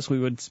to us. We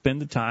would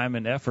spend the time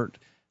and effort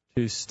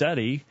to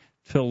study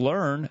to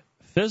learn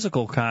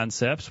physical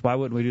concepts. Why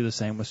wouldn't we do the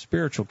same with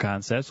spiritual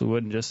concepts? We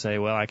wouldn't just say,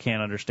 well, I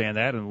can't understand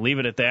that and leave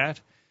it at that.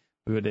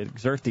 We would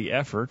exert the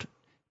effort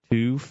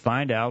to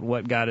find out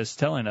what God is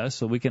telling us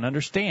so we can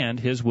understand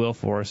His will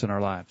for us in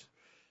our lives.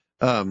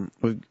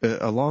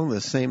 Along the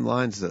same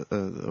lines that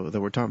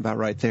we're talking about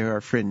right there,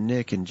 our friend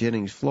Nick in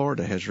Jennings,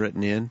 Florida, has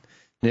written in.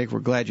 Nick, we're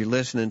glad you're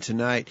listening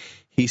tonight.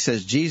 He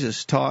says,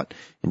 Jesus taught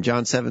in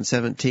John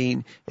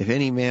 7:17, if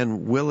any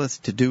man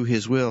willeth to do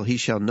his will, he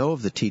shall know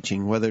of the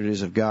teaching, whether it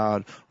is of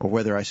God or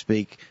whether I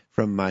speak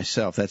from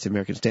myself. That's the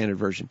American Standard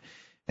Version.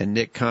 And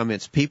Nick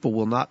comments, people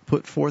will not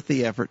put forth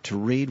the effort to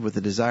read with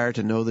a desire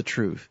to know the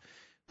truth.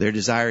 Their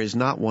desire is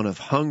not one of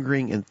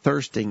hungering and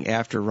thirsting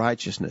after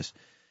righteousness.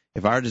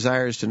 If our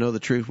desire is to know the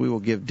truth, we will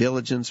give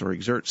diligence or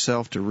exert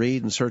self to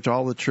read and search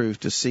all the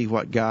truth to see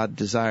what God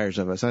desires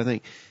of us. I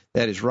think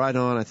that is right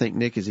on. I think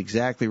Nick is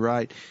exactly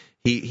right.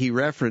 He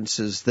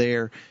references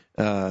there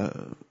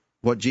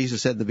what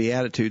Jesus said in the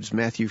Beatitudes,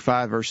 Matthew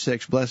 5, verse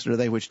 6, blessed are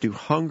they which do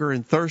hunger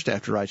and thirst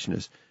after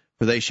righteousness,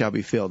 for they shall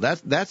be filled.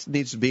 That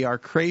needs to be our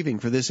craving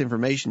for this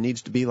information,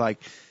 needs to be like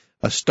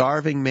a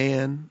starving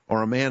man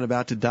or a man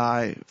about to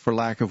die for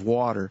lack of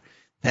water.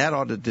 That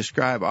ought to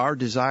describe our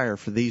desire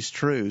for these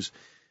truths.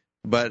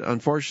 But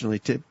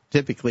unfortunately,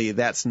 typically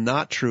that's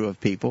not true of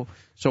people.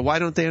 So why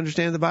don't they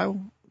understand the Bible?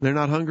 They're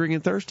not hungering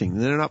and thirsting.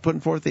 They're not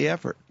putting forth the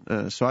effort.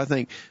 So I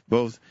think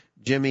both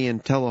Jimmy in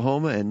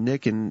Tullahoma and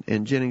Nick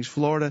in Jennings,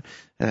 Florida,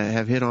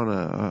 have hit on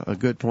a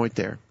good point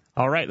there.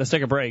 All right, let's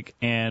take a break.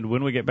 And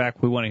when we get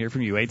back, we want to hear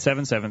from you.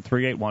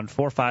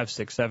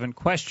 877-381-4567,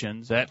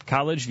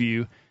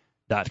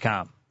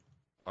 questions@collegeview.com.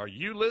 Are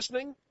you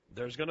listening?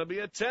 There's going to be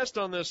a test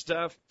on this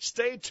stuff.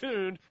 Stay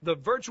tuned. The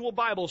virtual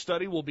Bible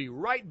study will be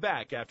right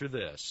back after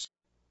this.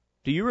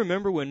 Do you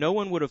remember when no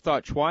one would have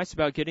thought twice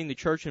about getting the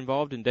church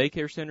involved in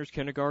daycare centers,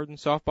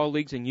 kindergartens, softball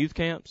leagues, and youth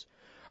camps?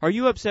 Are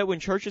you upset when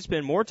churches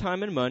spend more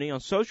time and money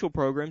on social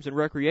programs and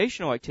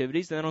recreational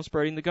activities than on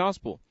spreading the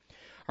gospel?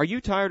 Are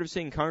you tired of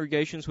seeing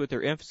congregations with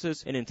their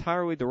emphasis in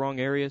entirely the wrong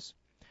areas?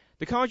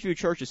 The College View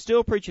Church is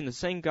still preaching the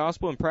same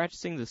gospel and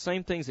practicing the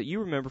same things that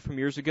you remember from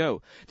years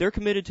ago. They're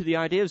committed to the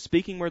idea of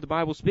speaking where the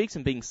Bible speaks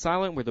and being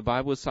silent where the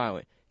Bible is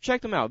silent.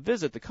 Check them out.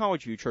 Visit the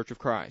College View Church of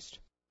Christ.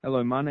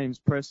 Hello, my name's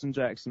Preston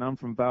Jackson. I'm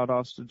from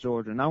Valdosta,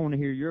 Georgia, and I want to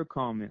hear your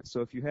comments.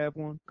 So if you have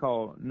one,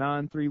 call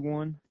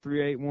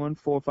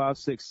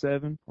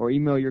 931-381-4567 or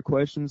email your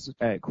questions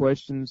at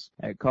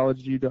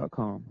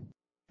questions@collegeview.com.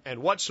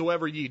 And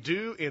whatsoever ye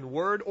do in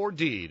word or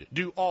deed,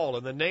 do all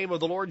in the name of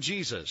the Lord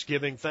Jesus,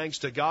 giving thanks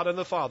to God and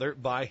the Father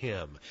by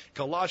him.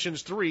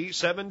 Colossians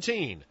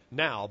 3:17.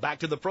 Now, back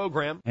to the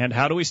program. And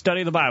how do we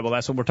study the Bible?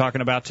 That's what we're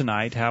talking about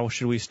tonight. How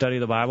should we study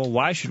the Bible?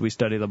 Why should we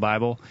study the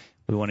Bible?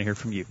 We want to hear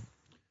from you.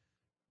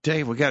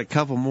 Dave, we got a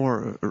couple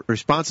more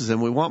responses,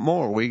 and we want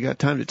more. We got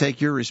time to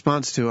take your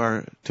response to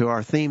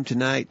our theme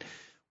tonight.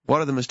 What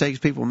are the mistakes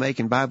people make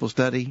in Bible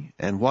study,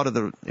 and what are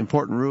the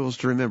important rules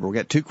to remember? We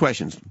got two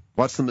questions.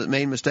 What's the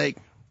main mistake?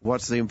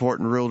 What's the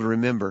important rule to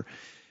remember?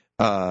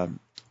 Got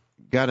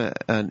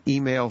an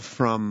email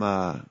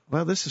from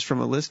this is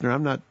from a listener.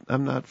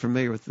 I'm not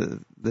familiar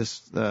with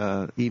this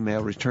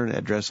email return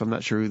address. I'm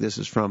not sure who this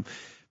is from,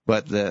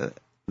 but the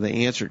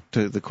answer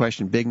to the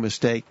question, big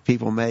mistake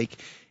people make,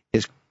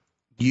 is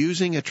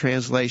using a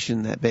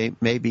translation that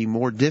may be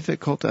more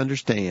difficult to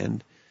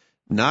understand,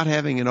 not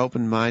having an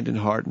open mind and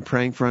heart and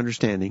praying for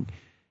understanding,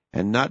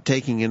 and not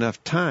taking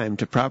enough time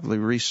to properly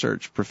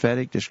research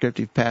prophetic,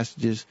 descriptive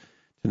passages,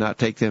 to not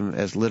take them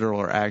as literal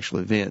or actual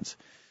events.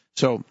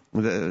 So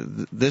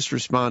this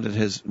respondent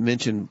has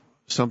mentioned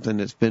something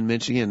that's been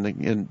mentioned,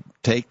 and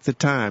take the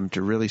time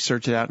to really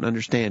search it out and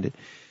understand it.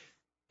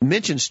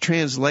 Mentions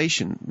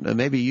translation,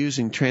 maybe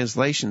using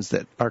translations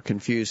that are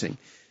confusing.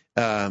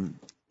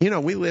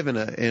 We live in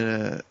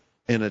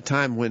a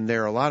time when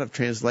there are a lot of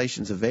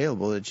translations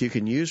available that you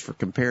can use for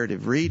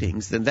comparative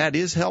readings, then that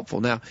is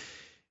helpful. Now,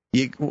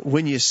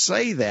 when you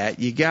say that,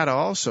 you got to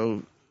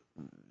also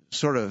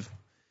sort of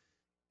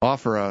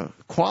offer a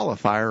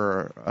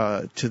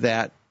qualifier to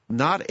that.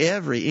 Not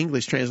every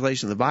English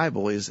translation of the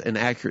Bible is an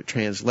accurate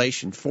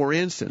translation. For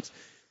instance,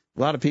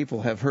 a lot of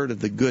people have heard of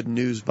the Good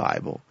News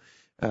Bible,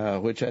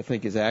 which I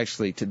think is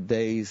actually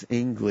today's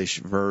English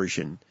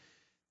version.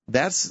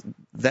 That's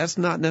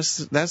not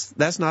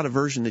a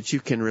version that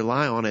you can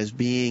rely on as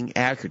being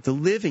accurate. The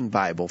Living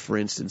Bible, for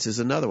instance, is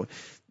another one.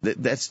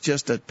 That's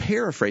just a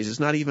paraphrase.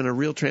 It's not even a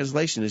real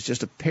translation. It's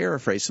just a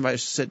paraphrase. Somebody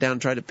sit down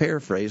and try to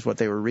paraphrase what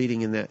they were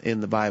reading in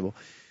the Bible.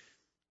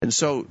 And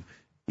so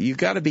you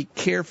got to be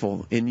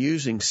careful in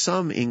using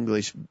some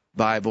English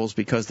Bibles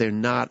because they're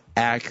not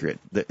accurate.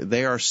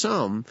 There are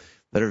some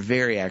that are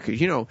very accurate.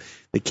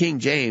 The King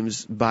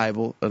James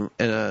Bible, and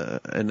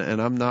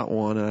I'm not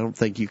one, and I don't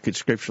think you could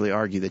scripturally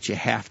argue that you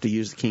have to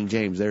use the King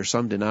James. There are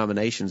some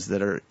denominations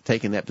that are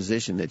taking that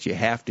position that you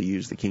have to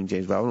use the King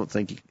James Bible. I don't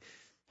think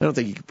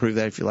you can prove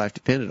that if your life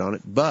depended on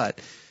it, but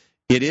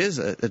it is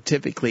a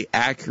typically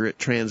accurate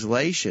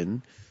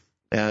translation.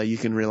 You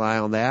can rely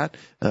on that.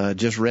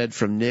 Just read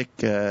from Nick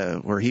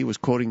where he was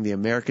quoting the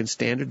American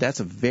Standard. That's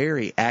a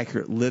very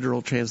accurate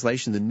literal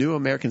translation. The New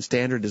American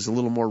Standard is a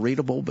little more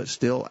readable, but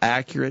still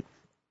accurate.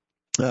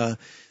 The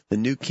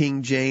New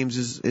King James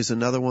is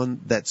another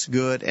one that's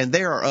good, and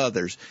there are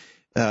others.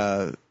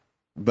 Sometime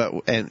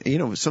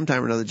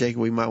or another, Jacob,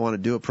 we might want to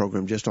do a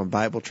program just on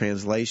Bible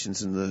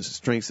translations and the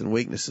strengths and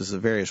weaknesses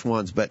of various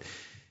ones. But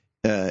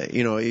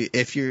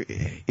if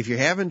you're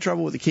having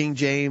trouble with the King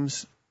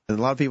James, and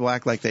a lot of people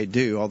act like they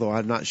do, although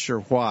I'm not sure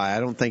why. I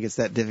don't think it's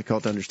that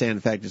difficult to understand. In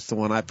fact, it's the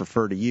one I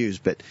prefer to use.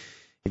 But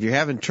if you're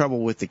having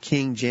trouble with the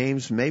King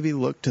James, maybe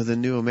look to the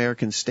New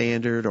American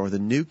Standard or the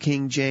New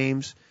King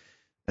James.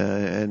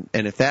 And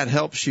if that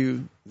helps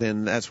you,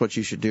 then that's what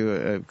you should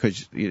do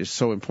because it's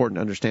so important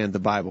to understand the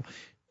Bible.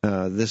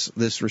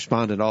 This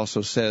respondent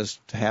also says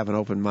to have an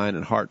open mind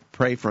and heart,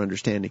 pray for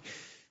understanding.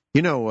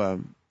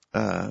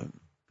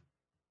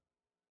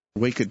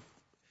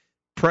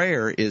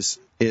 Prayer is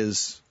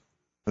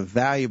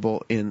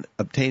valuable in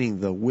obtaining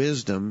the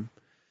wisdom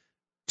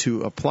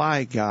to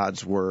apply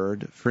God's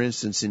Word. For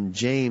instance, in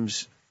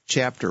James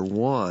chapter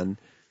 1,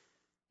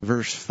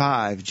 verse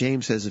 5,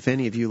 James says, if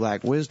any of you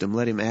lack wisdom,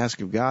 let him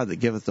ask of God that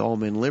giveth to all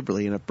men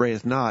liberally and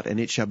upbraideth not, and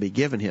it shall be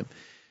given him.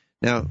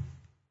 Now,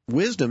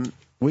 wisdom,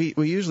 we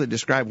usually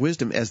describe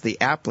wisdom as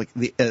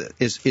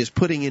is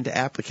putting into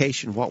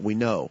application what we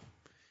know.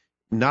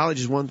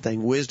 Knowledge is one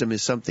thing. Wisdom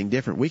is something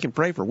different. We can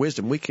pray for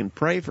wisdom. We can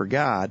pray for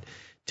God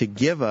to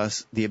give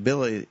us the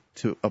ability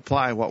to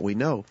apply what we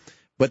know.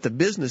 But the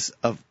business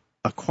of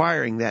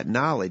acquiring that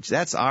knowledge,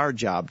 that's our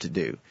job to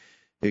do.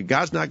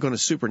 God's not going to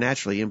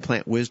supernaturally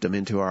implant wisdom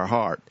into our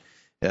heart.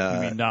 You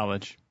mean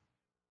knowledge?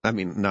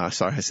 No,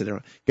 sorry, I said it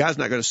wrong. God's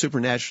not going to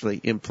supernaturally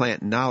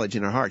implant knowledge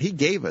in our heart. He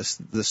gave us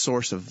the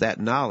source of that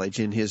knowledge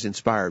in His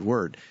inspired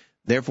Word.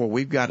 Therefore,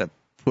 we've got to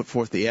put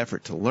forth the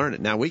effort to learn it.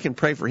 Now, we can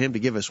pray for Him to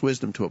give us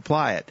wisdom to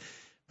apply it,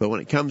 but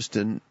when it comes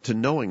to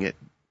knowing it,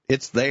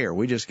 it's there.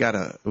 We just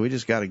gotta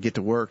get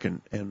to work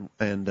and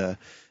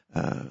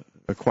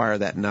acquire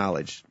that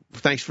knowledge.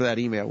 Thanks for that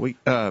email. We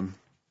got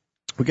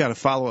a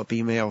follow-up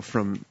email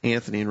from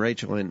Anthony and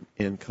Rachel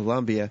in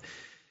Columbia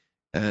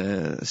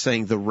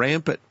saying the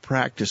rampant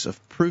practice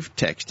of proof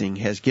texting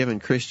has given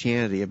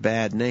Christianity a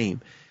bad name.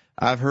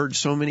 I've heard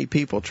so many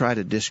people try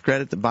to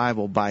discredit the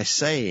Bible by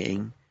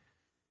saying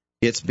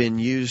it's been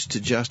used to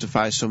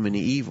justify so many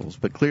evils,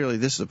 but clearly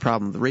this is a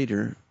problem of the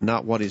reader,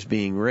 not what is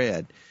being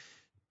read.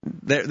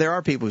 There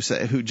are people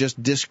who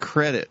just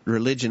discredit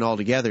religion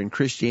altogether, and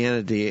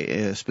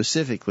Christianity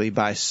specifically,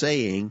 by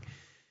saying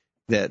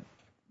that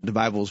the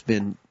Bible's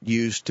been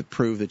used to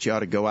prove that you ought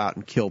to go out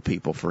and kill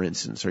people, for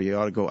instance, or you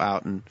ought to go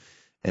out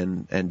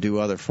and do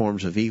other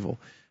forms of evil.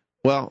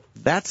 Well,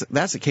 that's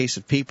a case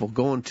of people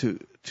going to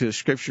a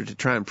scripture to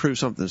try and prove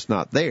something that's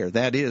not there.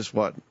 That is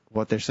what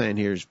they're saying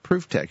here is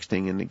proof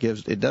texting, and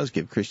it does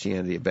give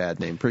Christianity a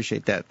bad name.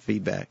 Appreciate that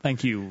feedback.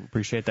 Thank you.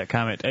 Appreciate that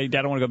comment. Hey,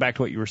 Dad, I want to go back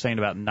to what you were saying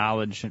about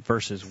knowledge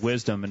versus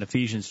wisdom. In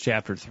Ephesians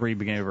chapter 3,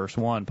 beginning of verse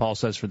 1, Paul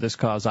says, "For this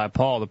cause I,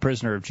 Paul, the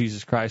prisoner of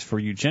Jesus Christ for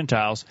you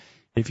Gentiles,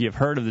 if you have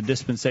heard of the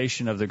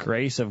dispensation of the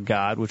grace of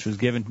God, which was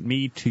given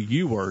me to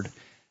you-ward,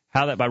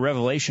 how that by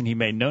revelation he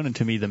made known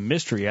unto me the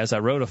mystery, as I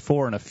wrote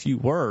afore in a few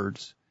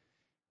words,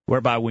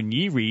 whereby when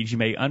ye read, ye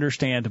may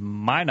understand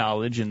my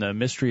knowledge in the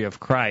mystery of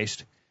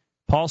Christ."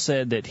 Paul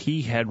said that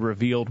he had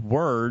revealed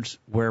words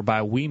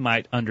whereby we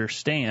might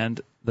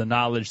understand the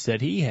knowledge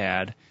that he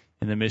had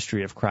in the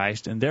mystery of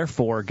Christ, and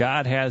therefore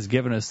God has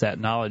given us that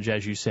knowledge,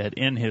 as you said,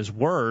 in his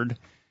word.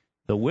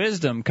 The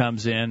wisdom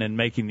comes in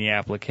making the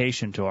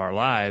application to our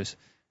lives.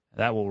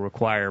 That will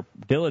require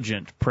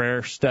diligent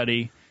prayer,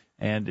 study,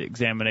 and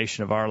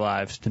examination of our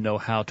lives to know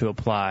how to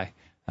apply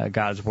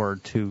God's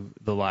word to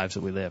the lives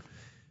that we live.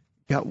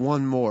 Got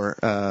one more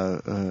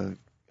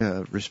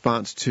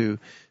response to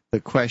the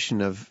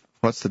question of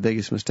what's the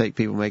biggest mistake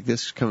people make.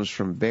 This comes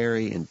from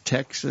Barry in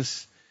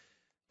Texas.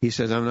 He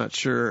says, "I'm not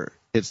sure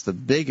it's the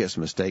biggest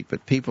mistake,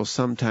 but people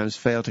sometimes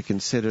fail to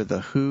consider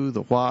the who,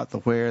 the what, the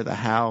where, the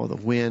how, the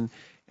when,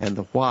 and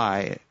the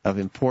why of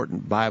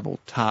important Bible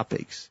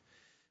topics."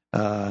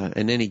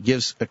 And then he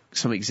gives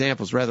some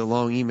examples, rather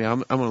long email.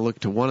 I'm going to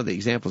look to one of the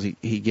examples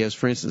he gives.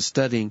 For instance,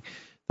 studying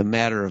the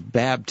matter of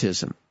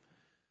baptism.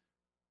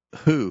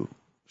 Who?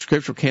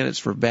 Scriptural candidates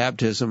for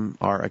baptism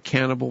are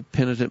accountable,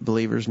 penitent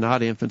believers,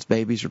 not infants,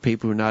 babies, or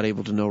people who are not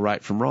able to know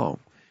right from wrong.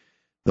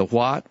 The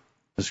what?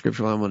 The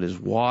scriptural element is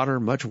water,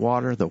 much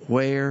water. The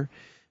where?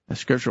 A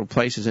scriptural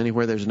place is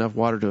anywhere there's enough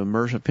water to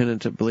immerse a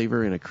penitent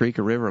believer in a creek,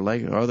 a river, a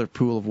lake, or other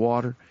pool of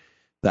water.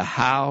 The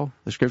how?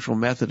 The scriptural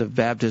method of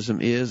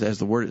baptism is, as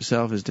the word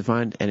itself is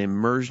defined, an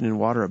immersion in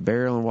water, a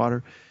burial in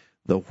water.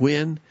 The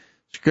when?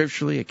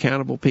 Scripturally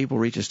accountable people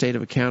reach a state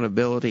of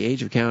accountability,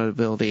 age of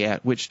accountability,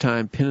 at which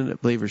time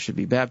penitent believers should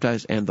be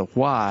baptized. And the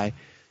why?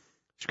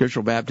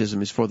 Scriptural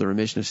baptism is for the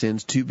remission of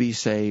sins, to be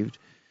saved.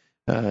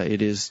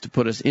 It is to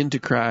put us into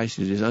Christ.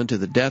 It is unto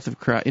the death of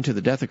Christ, into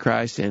the death of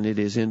Christ, and it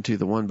is into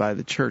the one by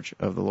the church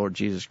of the Lord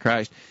Jesus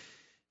Christ.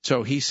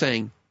 So he's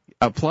saying,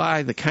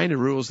 apply the kind of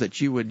rules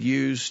that you would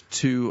use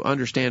to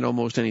understand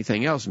almost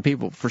anything else. And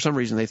people, for some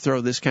reason, they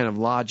throw this kind of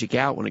logic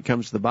out when it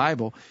comes to the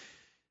Bible.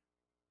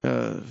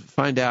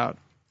 Find out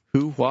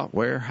who, what,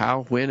 where,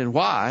 how, when, and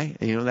why.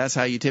 That's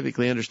how you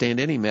typically understand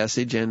any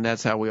message, and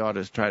that's how we ought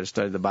to try to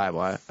study the Bible.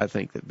 I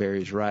think that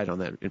Barry's right on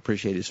that. I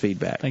appreciate his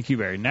feedback. Thank you,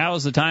 Barry. Now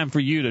is the time for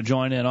you to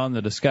join in on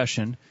the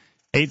discussion.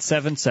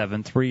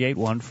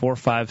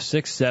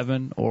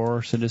 877-381-4567,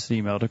 or send us an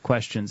email to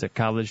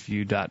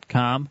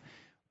questions@collegeview.com.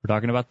 We're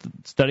talking about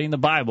studying the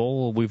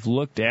Bible. We've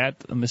looked at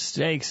the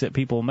mistakes that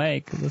people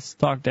make. Let's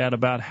talk, Dad,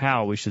 about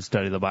how we should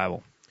study the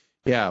Bible.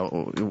 Yeah,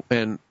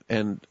 and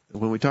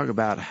when we talk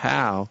about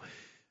how,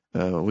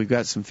 we've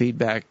got some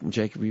feedback, and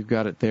Jacob, you've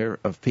got it there,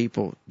 of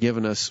people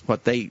giving us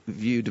what they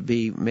view to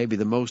be maybe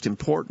the most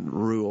important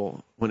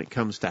rule when it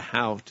comes to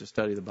how to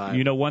study the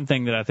Bible. One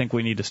thing that I think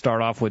we need to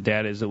start off with,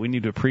 Dad, is that we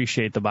need to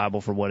appreciate the Bible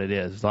for what it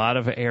is. A lot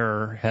of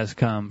error has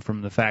come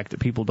from the fact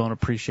that people don't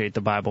appreciate the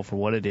Bible for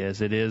what it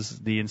is. It is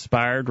the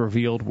inspired,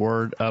 revealed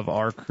Word of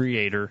our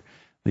Creator,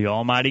 the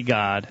Almighty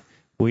God.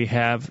 We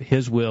have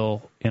His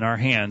will in our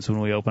hands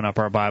when we open up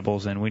our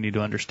Bibles, and we need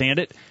to understand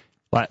it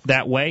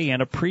that way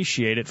and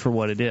appreciate it for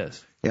what it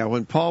is. Yeah,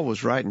 when Paul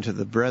was writing to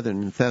the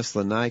brethren in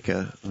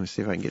Thessalonica, let me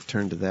see if I can get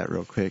turned to that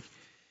real quick.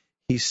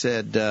 He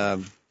said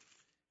in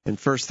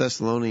 1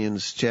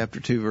 Thessalonians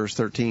chapter 2, verse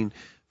 13,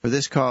 "For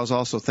this cause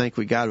also thank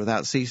we God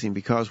without ceasing,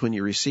 because when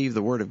you received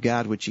the word of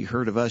God which ye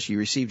heard of us, you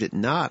received it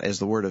not as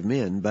the word of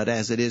men, but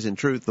as it is in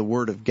truth the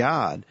word of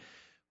God,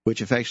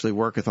 which effectually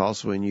worketh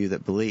also in you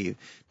that believe." In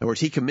other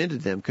words, he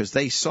commended them because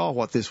they saw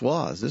what this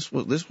was. This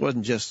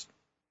wasn't just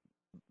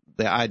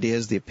the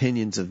ideas, the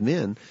opinions of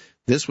men.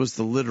 This was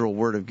the literal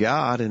Word of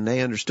God, and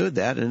they understood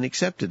that and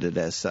accepted it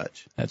as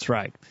such. That's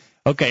right.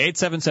 Okay,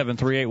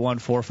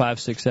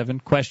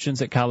 877-381-4567,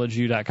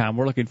 questions@collegeview.com.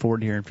 We're looking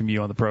forward to hearing from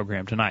you on the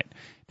program tonight.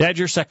 Dad,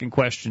 your second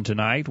question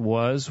tonight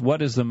was,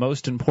 what is the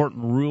most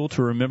important rule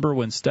to remember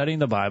when studying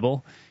the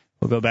Bible?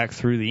 We'll go back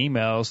through the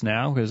emails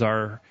now because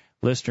our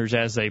listeners,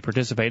 as they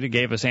participated,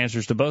 gave us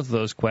answers to both of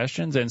those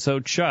questions. And so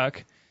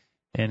Chuck,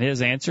 in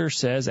his answer,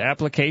 says,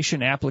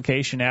 application,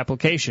 application,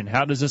 application.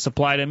 How does this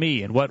apply to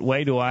me? In what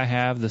way do I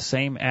have the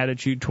same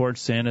attitude towards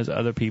sin as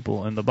other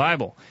people in the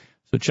Bible?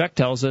 So Chuck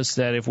tells us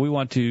that if we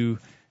want to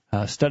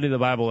study the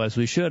Bible as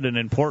we should, an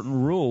important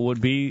rule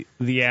would be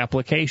the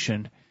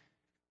application.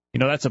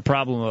 That's a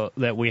problem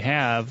that we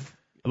have.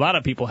 A lot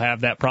of people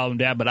have that problem,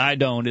 Dad, but I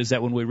don't, is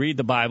that when we read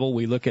the Bible,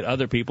 we look at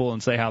other people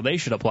and say how they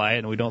should apply it,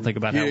 and we don't think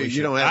about how we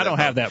should. I don't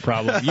have that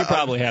problem. You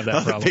probably have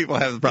that problem. Other people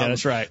have the problem. Yeah,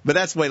 that's right. But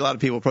that's the way a lot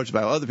of people approach the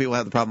Bible. Other people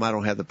have the problem. I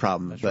don't have the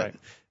problem. That's right.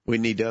 We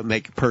need to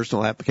make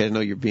personal application. I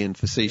know you're being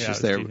facetious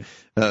there.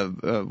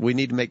 We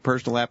need to make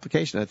personal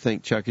application. I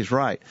think Chuck is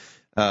right.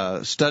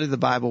 Study the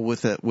Bible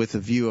with a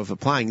view of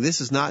applying.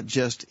 This is not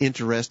just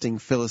interesting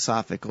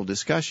philosophical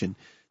discussion.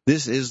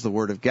 This is the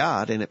Word of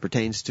God, and it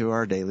pertains to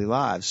our daily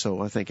lives.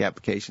 So I think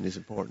application is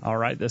important. All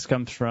right, this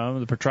comes from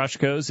the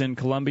Petroshkos in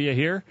Columbia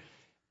here.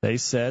 They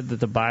said that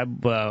the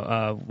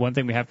Bible, one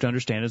thing we have to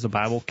understand is the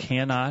Bible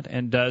cannot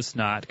and does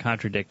not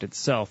contradict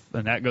itself.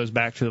 And that goes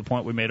back to the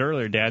point we made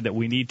earlier, Dad, that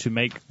we need to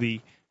make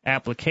the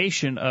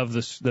application of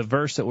the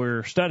verse that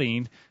we're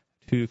studying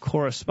to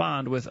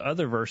correspond with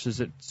other verses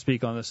that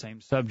speak on the same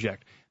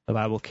subject. The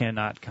Bible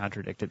cannot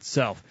contradict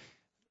itself.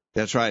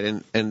 That's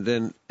right.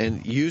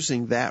 And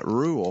using that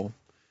rule,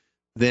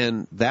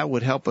 then that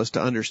would help us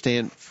to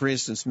understand, for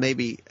instance,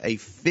 maybe a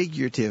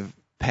figurative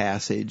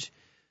passage,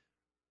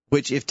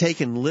 which if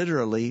taken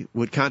literally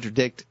would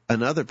contradict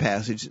another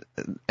passage,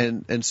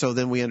 and so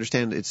then we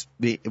understand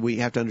we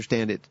have to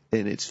understand it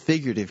in its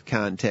figurative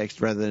context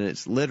rather than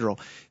its literal.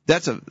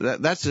 That's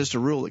just a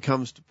rule that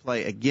comes to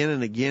play again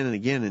and again and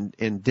again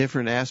in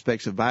different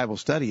aspects of Bible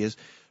study. Is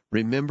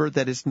remember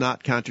that it's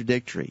not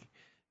contradictory,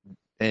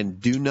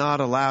 and do not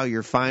allow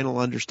your final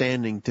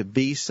understanding to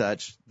be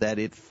such that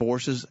it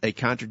forces a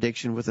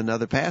contradiction with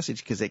another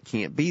passage, because it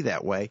can't be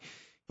that way.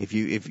 If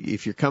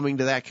you're coming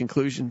to that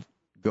conclusion,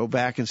 go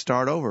back and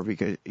start over,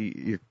 because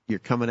you're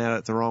coming at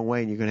it the wrong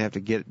way, and you're going to have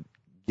to get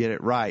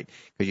it right,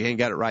 because you ain't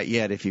got it right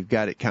yet if you've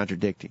got it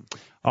contradicting.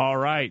 All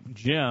right,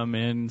 Jim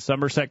in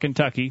Somerset,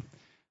 Kentucky.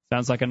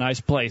 Sounds like a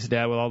nice place,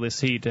 Dad, with all this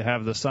heat to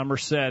have the summer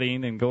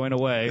setting and going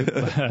away.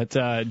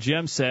 But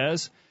Jim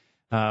says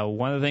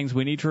one of the things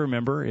we need to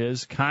remember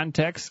is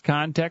context,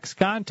 context,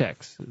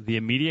 context. The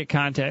immediate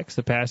context,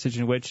 the passage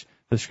in which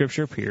the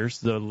Scripture appears,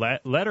 the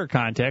letter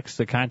context,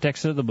 the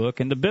context of the book,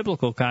 and the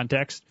biblical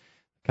context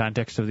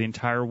of the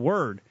entire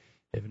Word.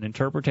 If an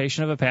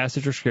interpretation of a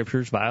passage or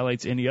Scriptures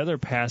violates any other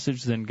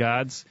passage, then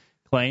God's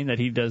claim that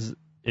He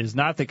is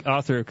not the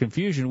author of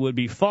confusion would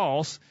be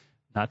false,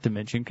 not to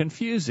mention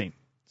confusing.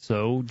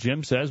 So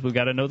Jim says we've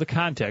got to know the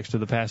context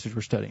of the passage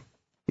we're studying.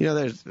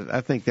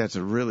 I think that's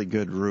a really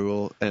good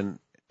rule, and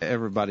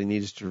everybody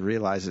needs to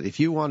realize that if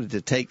you wanted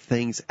to take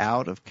things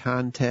out of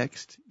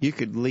context, you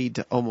could lead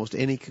to almost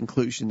any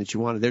conclusion that you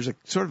wanted. There's a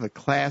sort of a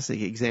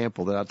classic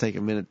example that I'll take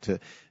a minute to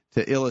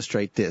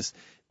illustrate this,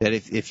 that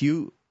if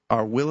you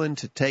are willing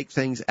to take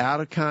things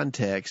out of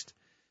context,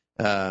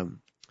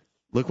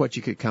 look what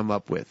you could come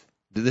up with.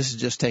 This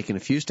is just taking a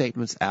few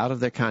statements out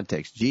of their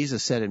context.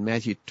 Jesus said in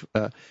Matthew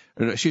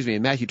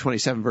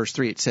 27, verse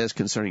 3, it says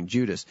concerning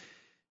Judas,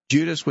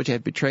 which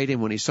had betrayed him,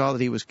 when he saw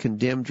that he was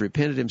condemned,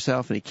 repented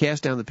himself, and he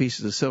cast down the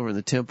pieces of silver in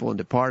the temple and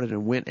departed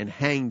and went and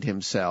hanged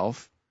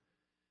himself.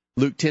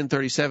 Luke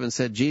 10:37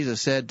 said, Jesus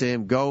said to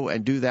him, go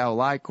and do thou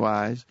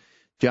likewise.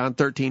 John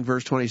 13,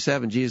 verse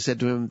 27, Jesus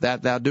said to him,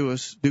 that thou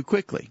doest, do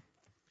quickly.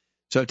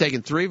 So I've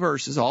taken three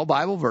verses, all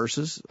Bible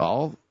verses,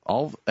 all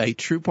a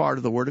true part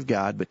of the Word of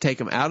God, but take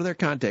them out of their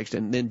context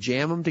and then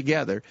jam them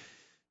together.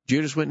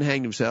 Judas went and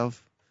hanged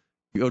himself.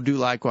 Go do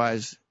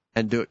likewise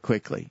and do it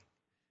quickly.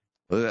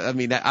 I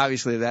mean,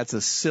 obviously that's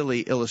a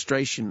silly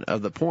illustration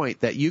of the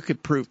point that you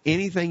could prove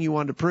anything you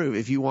want to prove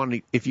if you want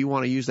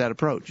to use that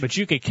approach. But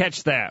you could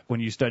catch that when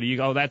you study. You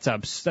go, that's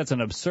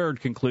an absurd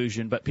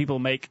conclusion, but people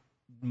make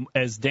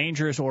as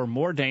dangerous or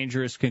more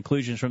dangerous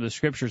conclusions from the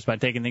Scriptures by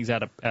taking things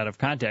out of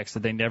context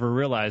that they never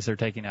realize they're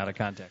taking out of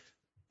context.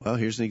 Well,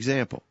 here's an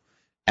example.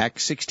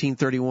 Acts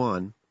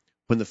 16:31,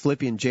 when the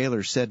Philippian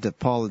jailers said to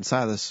Paul and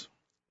Silas,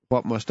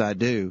 what must I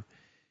do?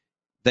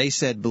 They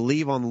said,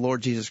 believe on the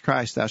Lord Jesus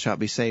Christ, thou shalt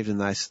be saved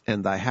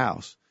in thy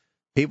house.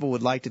 People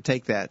would like to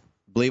take that,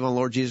 believe on the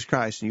Lord Jesus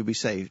Christ and you'll be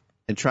saved,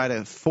 and try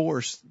to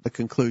force the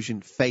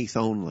conclusion, faith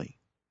only.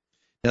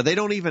 Now, they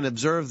don't even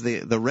observe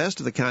the rest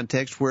of the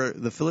context where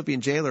the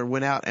Philippian jailer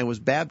went out and was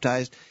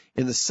baptized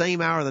in the same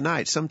hour of the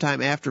night.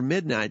 Sometime after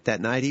midnight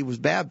that night, he was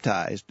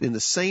baptized in the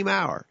same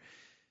hour.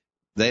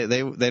 They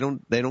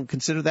don't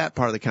consider that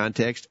part of the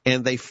context,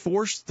 and they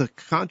force the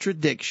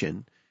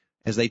contradiction.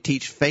 As they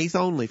teach faith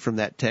only from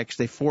that text,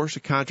 they force a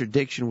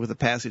contradiction with a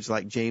passage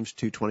like James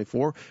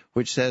 2:24,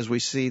 which says, we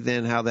see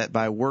then how that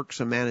by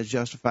works a man is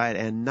justified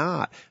and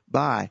not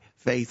by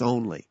faith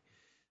only.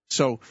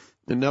 So,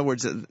 in other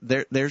words,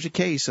 there's a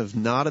case of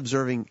not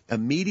observing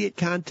immediate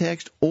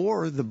context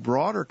or the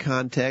broader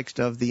context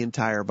of the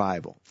entire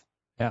Bible.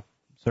 Yeah,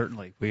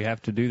 certainly. We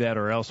have to do that,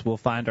 or else we'll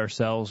find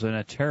ourselves in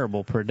a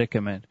terrible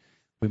predicament.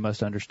 We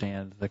must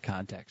understand the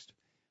context.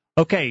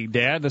 Okay,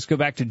 Dad, let's go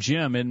back to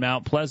Jim in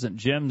Mount Pleasant.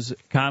 Jim's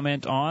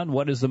comment on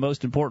what is the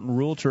most important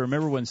rule to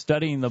remember when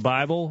studying the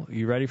Bible.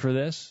 You ready for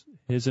this?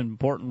 His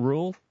important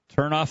rule,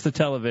 turn off the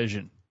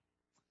television.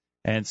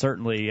 And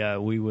certainly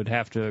we would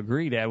have to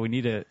agree, Dad, we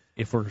need to,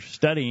 if we're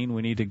studying,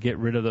 we need to get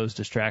rid of those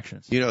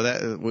distractions. You know,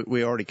 that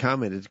we already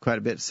commented quite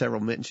a bit.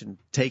 Several mentioned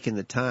taking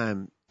the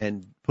time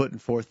and putting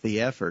forth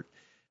the effort.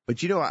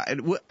 But, you know,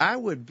 I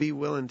would be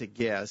willing to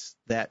guess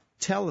that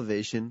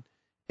television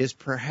is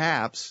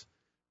perhaps,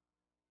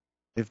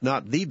 if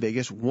not the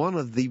biggest, one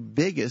of the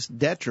biggest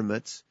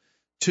detriments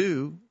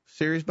to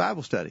serious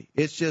Bible study.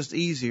 It's just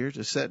easier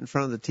to sit in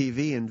front of the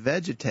TV and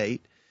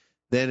vegetate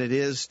than it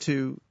is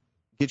to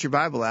get your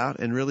Bible out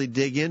and really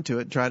dig into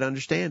it and try to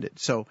understand it.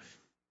 So,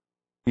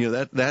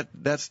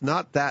 that's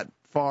not that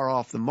far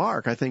off the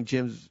mark. I think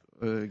Jim's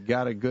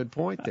got a good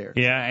point there.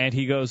 Yeah, and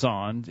he goes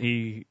on.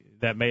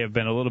 That may have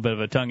been a little bit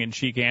of a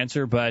tongue-in-cheek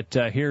answer, but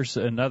here's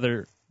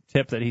another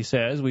tip that he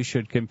says. We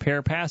should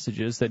compare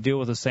passages that deal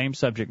with the same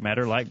subject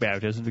matter, like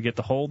baptism, to get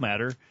the whole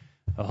matter,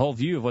 a whole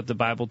view of what the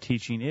Bible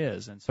teaching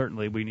is. And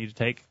certainly we need to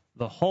take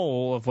the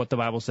whole of what the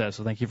Bible says.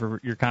 So thank you for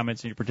your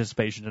comments and your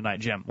participation tonight,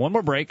 Jim. One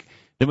more break,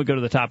 then we go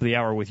to the top of the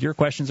hour with your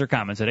questions or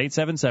comments at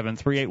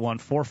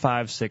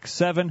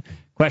 877-381-4567,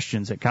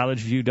 questions at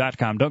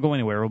collegeview.com. Don't go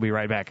anywhere. We'll be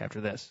right back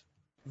after this.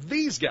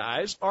 These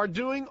guys are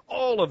doing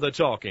all of the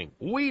talking.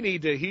 We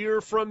need to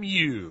hear from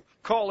you.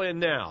 Call in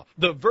now.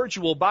 The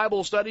virtual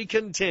Bible study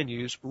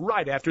continues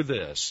right after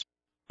this.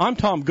 I'm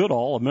Tom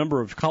Goodall, a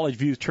member of College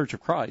View Church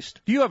of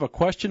Christ. Do you have a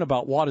question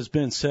about what has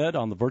been said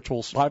on the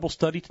virtual Bible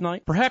study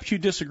tonight? Perhaps you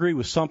disagree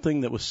with something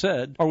that was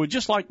said, or would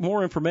just like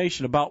more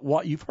information about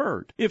what you've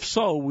heard. If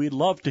so, we'd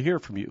love to hear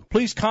from you.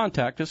 Please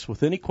contact us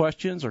with any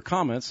questions or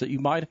comments that you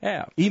might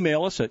have.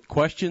 Email us at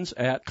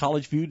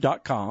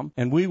questions@collegeview.com,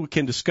 and we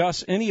can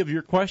discuss any of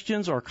your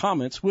questions or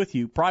comments with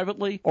you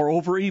privately or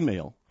over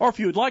email. Or if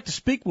you would like to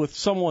speak with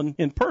someone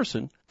in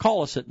person,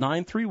 call us at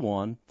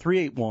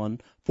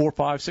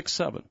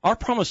 931-381-4567. Our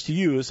promise to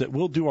you is that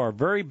we'll do our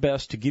very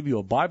best to give you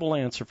a Bible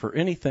answer for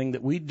anything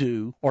that we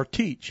do or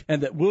teach,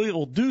 and that we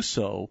will do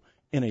so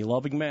in a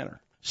loving manner.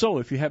 So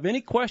if you have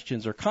any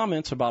questions or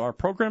comments about our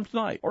program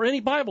tonight or any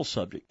Bible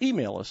subject,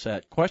 email us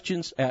at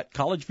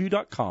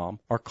questions@collegeview.com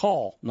or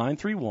call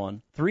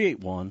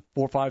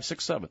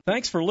 931-381-4567.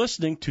 Thanks for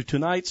listening to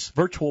tonight's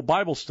virtual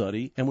Bible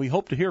study, and we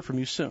hope to hear from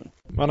you soon.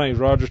 My name's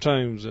Roger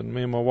Toombs, and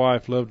me and my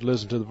wife love to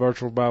listen to the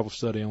virtual Bible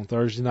study on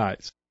Thursday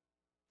nights.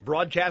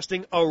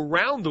 Broadcasting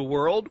around the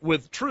world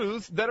with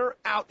truths that are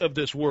out of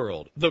this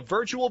world. The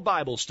virtual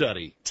Bible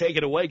study. Take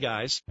it away,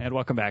 guys. And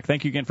welcome back.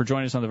 Thank you again for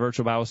joining us on the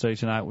virtual Bible study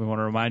tonight. We want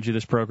to remind you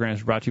this program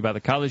is brought to you by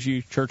the College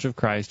View Church of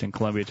Christ in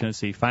Columbia,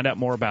 Tennessee. Find out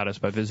more about us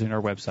by visiting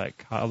our website,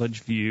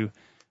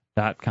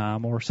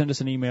 collegeview.com, or send us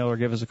an email or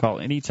give us a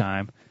call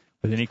anytime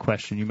with any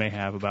question you may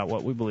have about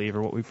what we believe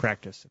or what we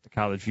practice at the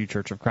College View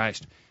Church of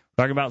Christ.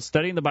 We're talking about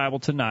studying the Bible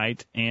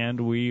tonight, and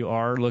we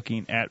are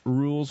looking at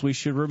rules we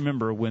should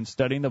remember when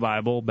studying the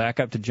Bible. Back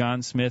up to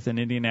John Smith in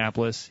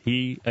Indianapolis.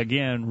 He,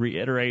 again,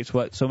 reiterates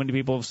what so many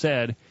people have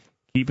said.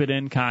 Keep it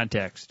in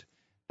context.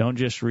 Don't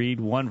just read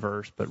one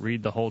verse, but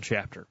read the whole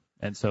chapter.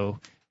 And so,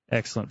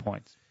 excellent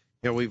points.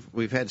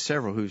 We've had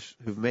several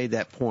who've made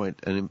that point,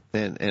 and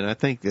I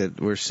think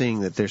that we're seeing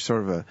that there's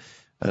sort of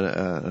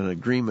an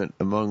agreement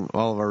among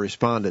all of our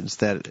respondents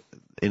that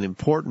an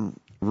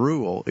important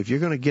rule, if you're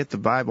going to get the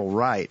Bible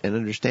right and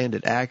understand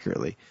it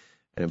accurately,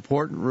 an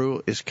important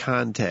rule is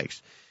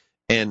context.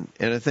 And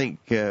I think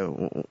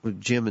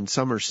Jim in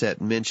Somerset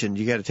mentioned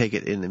you got to take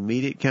it in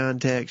immediate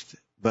context,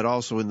 but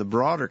also in the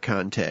broader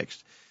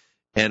context.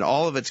 And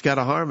all of it's got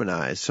to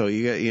harmonize. So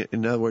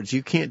in other words,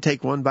 you can't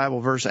take one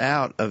Bible verse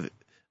out of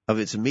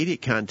its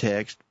immediate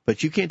context,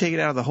 but you can't take it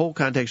out of the whole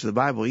context of the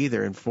Bible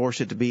either and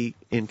force it to be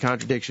in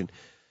contradiction.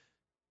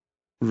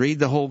 Read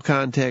the whole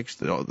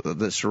context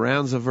that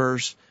surrounds the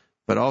verse,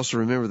 but also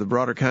remember the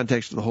broader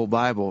context of the whole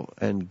Bible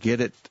and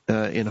get it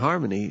in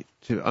harmony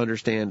to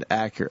understand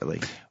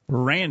accurately.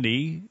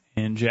 Randy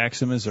in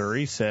Jackson,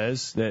 Missouri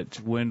says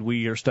that when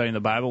we are studying the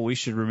Bible, we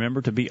should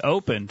remember to be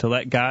open to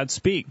let God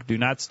speak. Do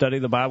not study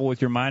the Bible with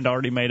your mind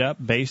already made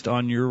up based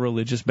on your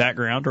religious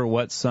background or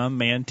what some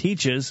man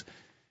teaches.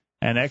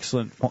 An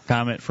excellent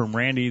comment from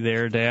Randy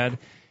there, Dad.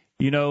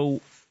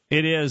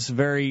 It is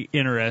very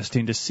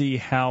interesting to see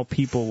how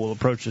people will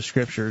approach the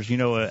Scriptures.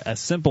 A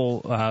simple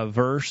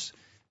verse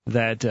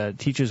that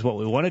teaches what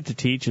we want it to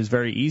teach is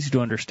very easy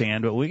to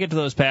understand, but we get to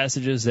those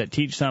passages that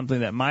teach something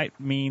that might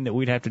mean that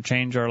we'd have to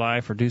change our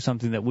life or do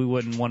something that we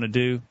wouldn't want to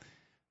do,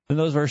 then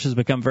those verses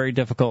become very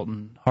difficult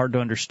and hard to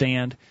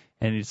understand,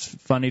 and it's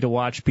funny to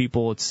watch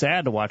people, it's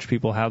sad to watch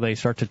people how they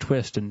start to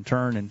twist and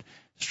turn and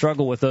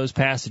struggle with those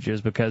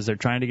passages because they're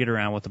trying to get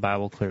around what the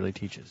Bible clearly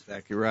teaches.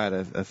 Exactly right.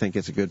 I think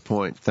it's a good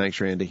point.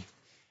 Thanks, Randy.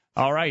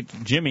 All right,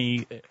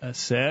 Jimmy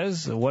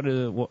says,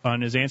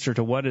 on his answer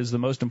to what is the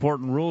most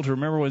important rule to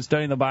remember when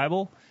studying the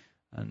Bible,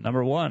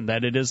 number one,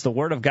 that it is the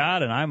Word of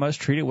God, and I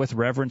must treat it with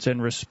reverence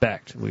and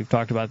respect. We've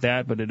talked about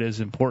that, but it is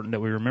important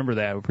that we remember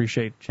that. We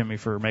appreciate Jimmy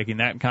for making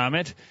that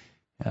comment.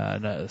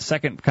 The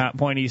second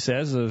point he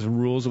says is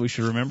rules that we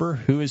should remember,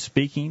 who is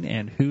speaking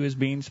and who is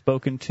being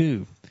spoken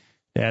to.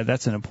 Yeah,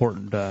 that's an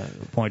important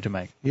point to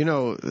make.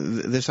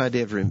 This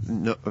idea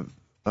of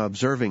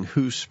observing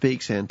who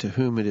speaks and to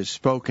whom it is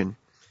spoken.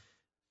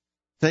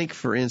 Think,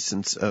 for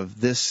instance, of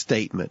this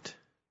statement,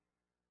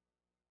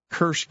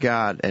 curse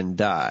God and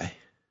die.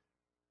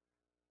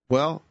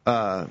 Well,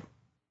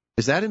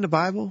 is that in the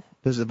Bible?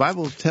 Does the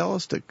Bible tell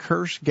us to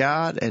curse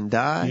God and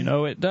die?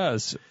 It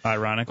does,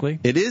 ironically.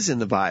 It is in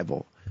the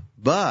Bible.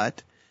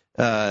 But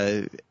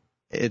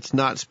it's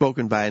not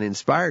spoken by an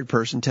inspired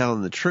person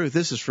telling the truth.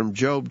 This is from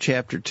Job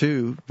chapter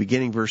 2,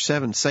 beginning verse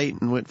 7.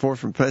 Satan went forth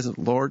from the presence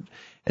of the Lord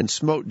and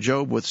smote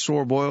Job with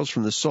sore boils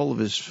from the sole of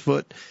his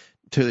foot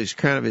to the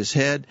crown of his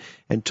head,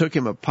 and he took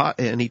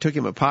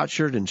him a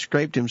potsherd and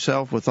scraped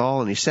himself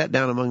withal, and he sat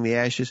down among the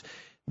ashes.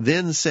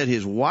 Then said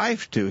his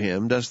wife to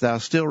him, Dost thou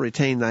still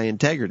retain thy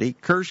integrity?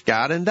 Curse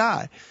God and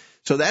die.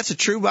 So that's a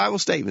true Bible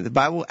statement. The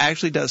Bible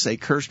actually does say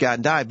curse God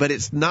and die, but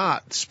it's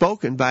not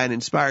spoken by an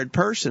inspired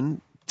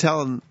person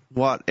telling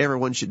what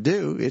everyone should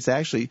do. It's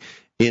actually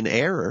in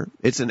error.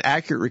 It's an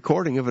accurate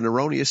recording of an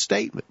erroneous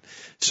statement.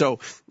 So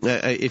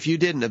if you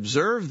didn't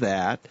observe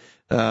that,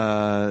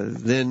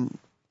 then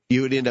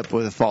you would end up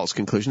with a false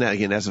conclusion. Now,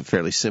 again, that's a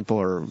fairly simple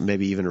or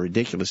maybe even a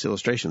ridiculous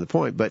illustration of the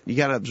point, but you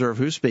got to observe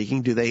who's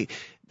speaking. Do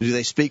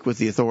they speak with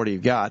the authority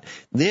of God?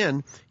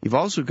 Then you've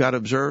also got to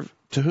observe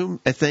to whom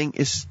a thing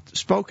is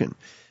spoken.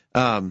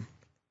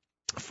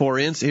 For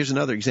instance, here's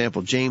another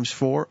example.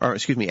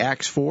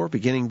 Acts 4,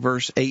 beginning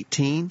verse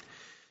 18. It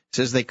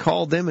says, they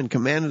called them and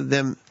commanded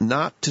them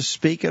not to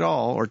speak at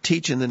all or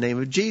teach in the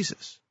name of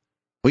Jesus.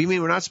 Well, you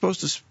mean we're not supposed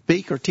to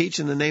speak or teach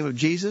in the name of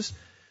Jesus?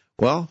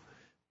 Well,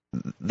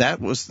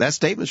 that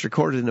statement's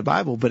recorded in the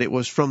Bible, but it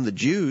was from the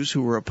Jews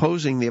who were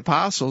opposing the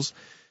apostles.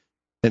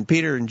 And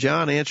Peter and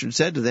John answered and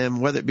said to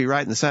them, whether it be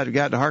right in the sight of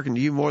God to hearken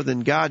to you more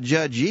than God,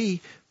 judge ye,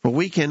 for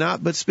we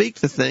cannot but speak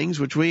the things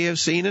which we have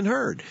seen and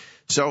heard.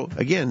 So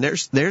again,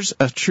 there's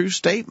a true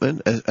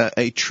statement,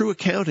 a true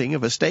accounting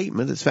of a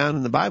statement that's found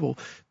in the Bible,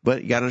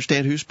 but you got to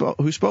understand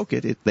who spoke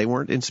it. They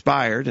weren't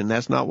inspired, and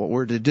that's not what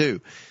we're to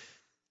do.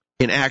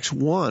 In Acts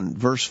 1,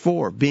 verse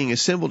 4, being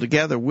assembled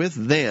together with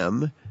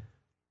them,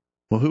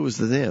 well, who was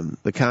the them?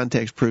 The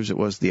context proves it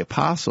was the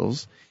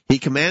apostles. He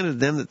commanded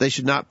them that they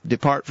should not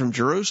depart from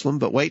Jerusalem,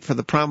 but wait for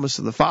the promise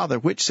of the Father,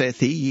 which saith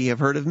he, ye have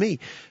heard of me.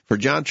 For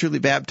John truly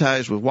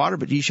baptized with water,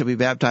 but ye shall be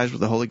baptized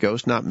with the Holy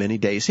Ghost not many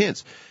days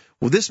hence.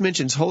 Well, this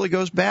mentions Holy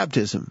Ghost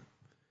baptism.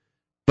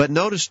 But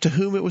notice to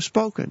whom it was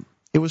spoken.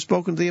 It was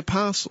spoken to the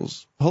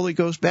apostles. Holy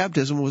Ghost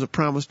baptism was a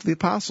promise to the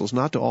apostles,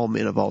 not to all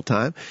men of all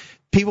time.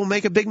 People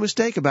make a big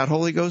mistake about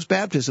Holy Ghost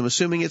baptism,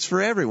 assuming it's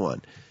for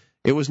everyone.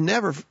 It was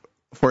never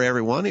for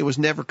everyone. It was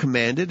never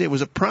commanded. It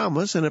was a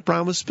promise, and a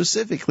promise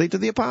specifically to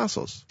the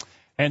apostles.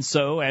 And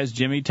so, as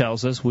Jimmy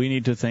tells us, we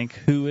need to think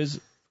who is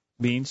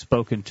being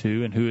spoken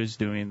to and who is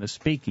doing the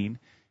speaking.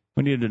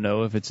 We need to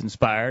know if it's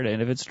inspired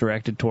and if it's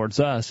directed towards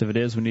us. If it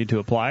is, we need to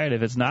apply it.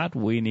 If it's not,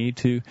 we need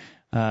to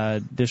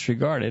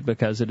disregard it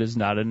because it is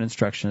not an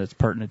instruction that's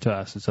pertinent to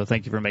us. And so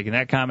thank you for making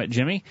that comment,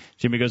 Jimmy.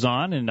 Jimmy goes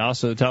on and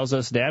also tells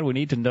us, Dad, we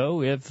need to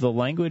know if the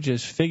language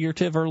is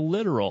figurative or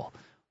literal.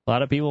 A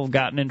lot of people have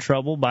gotten in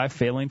trouble by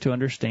failing to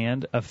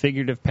understand a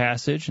figurative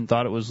passage and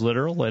thought it was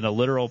literal, and a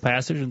literal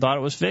passage and thought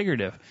it was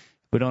figurative.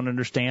 If we don't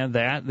understand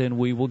that, then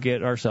we will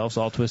get ourselves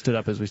all twisted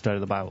up as we study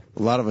the Bible.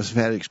 A lot of us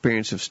have had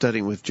experience of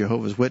studying with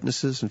Jehovah's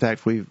Witnesses. In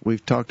fact,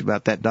 we've talked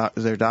about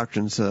their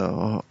doctrines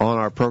on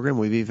our program.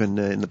 We've even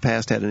in the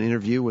past had an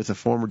interview with a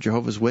former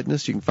Jehovah's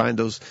Witness. You can find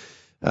those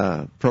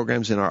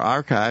programs in our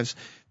archives.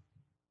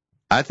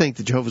 I think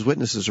the Jehovah's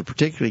Witnesses are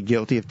particularly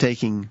guilty of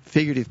taking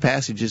figurative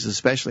passages,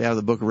 especially out of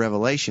the book of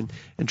Revelation,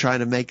 and trying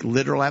to make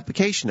literal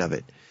application of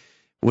it.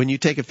 When you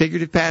take a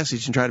figurative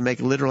passage and try to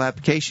make a literal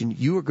application,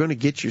 you are going to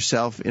get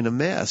yourself in a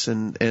mess,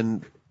 and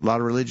a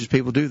lot of religious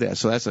people do that.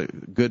 So that's a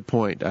good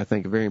point, I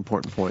think, a very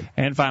important point.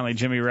 And finally,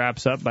 Jimmy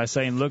wraps up by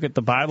saying, look at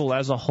the Bible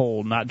as a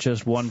whole, not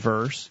just one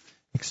verse,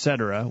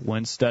 etc.,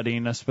 when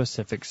studying a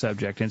specific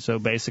subject. And so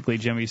basically,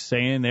 Jimmy's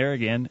saying there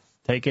again,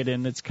 take it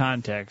in its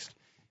context,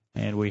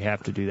 and we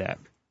have to do that.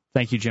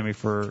 Thank you, Jimmy,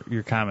 for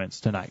your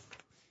comments tonight.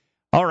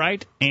 All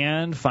right,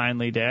 and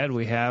finally, Dad,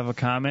 we have a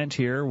comment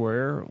here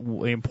where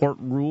an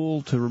important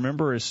rule to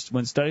remember is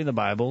when studying the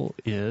Bible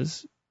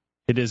is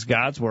it is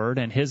God's Word,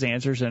 and His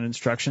answers and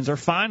instructions are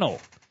final.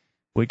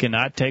 We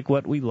cannot take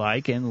what we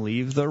like and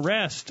leave the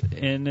rest.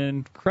 An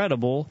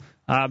incredible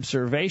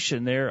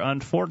observation there,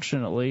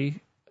 unfortunately,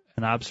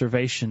 an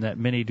observation that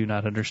many do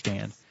not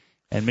understand.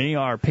 And many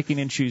are picking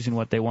and choosing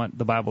what they want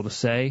the Bible to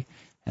say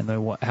and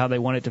how they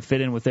want it to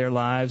fit in with their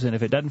lives. And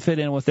if it doesn't fit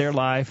in with their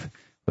life,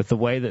 with the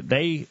way that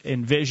they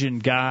envision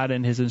God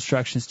and His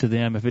instructions to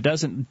them, if it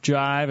doesn't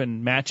jive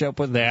and match up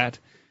with that,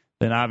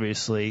 then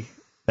obviously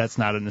that's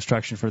not an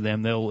instruction for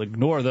them. They'll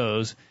ignore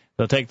those.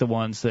 They'll take the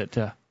ones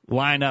that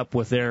line up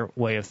with their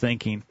way of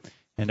thinking.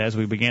 And as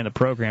we began the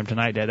program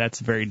tonight, Dad, that's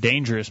very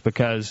dangerous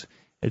because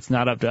it's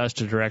not up to us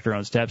to direct our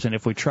own steps. And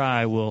if we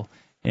try, we'll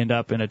end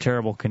up in a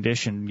terrible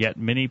condition. Yet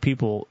many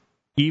people,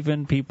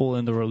 even people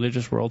in the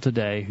religious world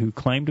today who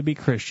claim to be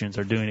Christians,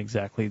 are doing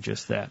exactly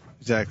just that.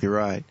 Exactly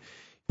right.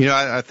 You know,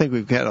 I think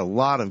we've had a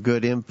lot of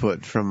good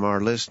input from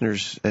our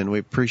listeners, and we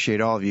appreciate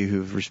all of you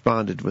who've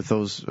responded with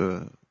those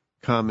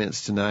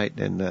comments tonight,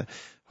 and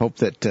hope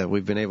that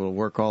we've been able to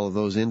work all of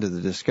those into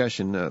the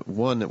discussion.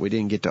 One that we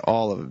didn't get to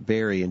all of it,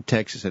 Barry in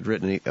Texas had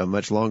written a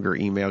much longer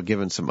email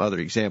giving some other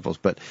examples,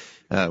 but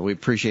we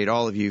appreciate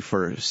all of you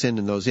for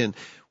sending those in.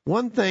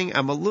 One thing,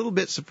 I'm a little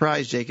bit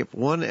surprised, Jacob,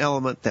 one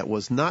element that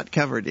was not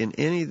covered in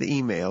any of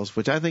the emails,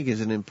 which I think is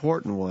an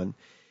important one,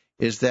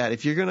 is that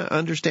if you're going to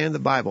understand the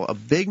Bible, a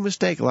big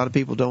mistake a lot of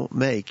people don't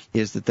make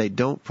is that they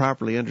don't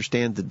properly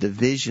understand the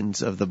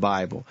divisions of the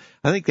Bible.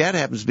 I think that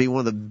happens to be one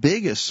of the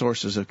biggest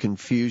sources of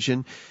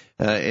confusion.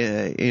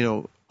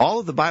 All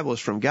of the Bible is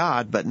from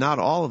God, but not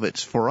all of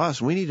it's for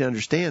us. We need to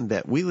understand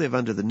that we live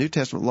under the New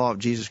Testament law of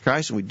Jesus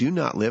Christ, and we do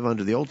not live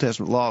under the Old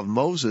Testament law of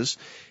Moses.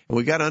 And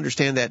we've got to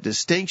understand that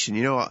distinction.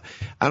 I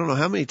don't know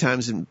how many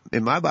times in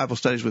my Bible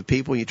studies with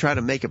people, you try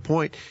to make a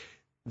point,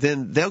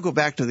 then they'll go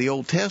back to the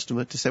Old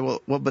Testament to say,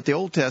 well, but the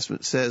Old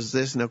Testament says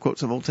this, and they'll quote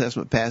some Old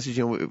Testament passage.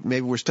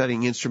 Maybe we're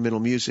studying instrumental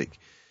music,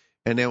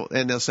 and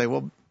they'll say,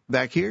 well,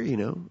 back here,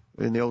 in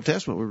the Old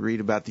Testament, we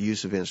read about the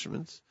use of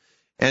instruments.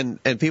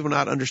 And people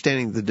not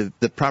understanding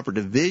the proper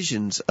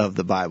divisions of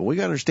the Bible. We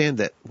got to understand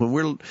that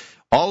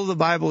all of the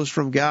Bible is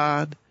from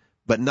God,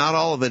 but not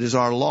all of it is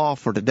our law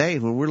for today.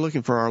 And when we're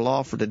looking for our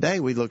law for today,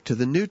 we look to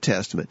the New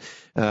Testament.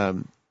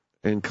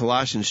 In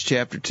Colossians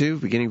chapter 2,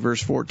 beginning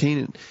verse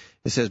 14,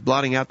 it says,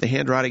 blotting out the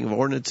handwriting of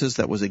ordinances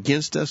that was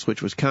against us,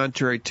 which was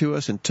contrary to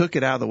us, and took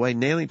it out of the way,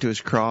 nailing it to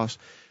his cross.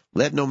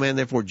 Let no man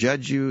therefore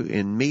judge you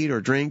in meat or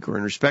drink or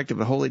in respect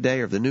of a holy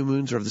day or of the new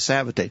moons or of the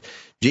Sabbath day.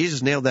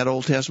 Jesus nailed that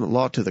Old Testament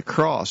law to the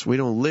cross. We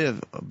don't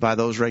live by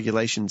those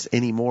regulations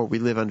anymore. We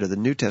live under the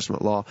New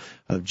Testament law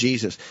of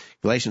Jesus.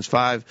 Galatians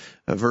 5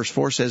 verse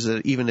 4 says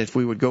that even if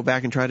we would go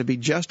back and try to be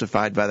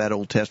justified by that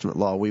Old Testament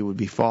law, we would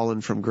be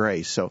fallen from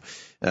grace. So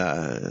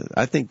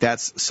I think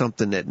that's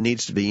something that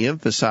needs to be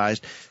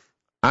emphasized.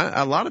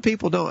 A lot of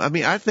people don't.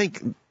 I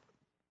think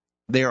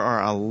there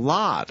are a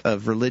lot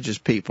of religious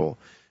people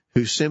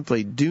who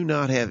simply do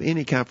not have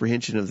any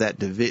comprehension of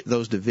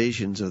those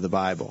divisions of the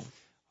Bible.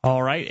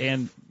 All right,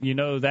 and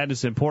that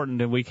is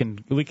important, and we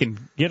can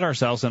get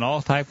ourselves in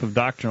all type of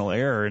doctrinal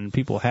error, and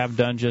people have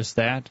done just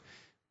that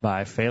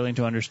by failing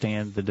to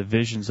understand the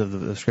divisions of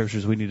the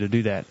Scriptures. We need to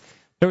do that.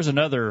 There was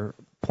another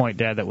point,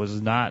 Dad, that was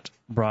not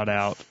brought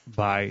out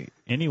by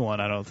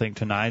anyone, I don't think,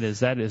 tonight,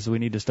 is we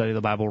need to study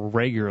the Bible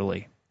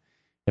regularly.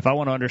 If I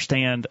want to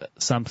understand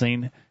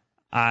something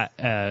on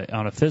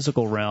a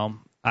physical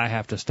realm, I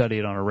have to study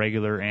it on a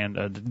regular and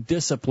a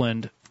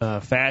disciplined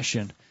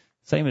fashion.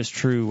 Same is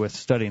true with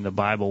studying the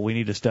Bible. We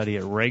need to study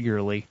it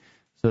regularly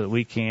so that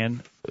we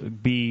can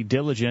be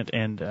diligent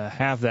and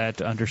have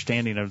that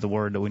understanding of the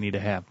Word that we need to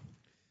have.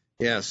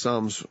 Yeah,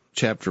 Psalms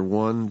chapter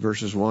 1,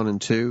 verses 1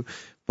 and 2.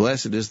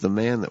 Blessed is the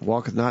man that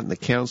walketh not in the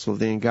counsel of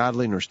the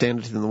ungodly, nor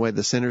standeth in the way of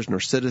the sinners, nor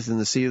sitteth in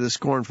the seat of the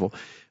scornful.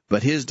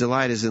 But his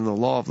delight is in the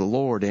law of the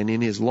Lord, and in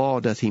his law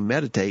doth he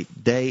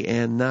meditate day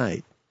and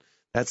night.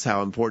 That's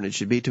how important it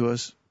should be to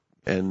us.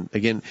 And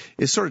again,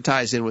 it sort of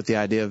ties in with the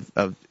idea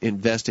of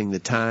investing the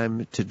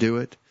time to do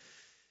it.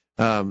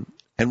 And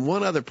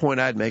one other point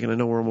I'd make, and I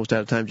know we're almost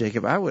out of time,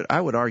 Jacob, I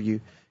would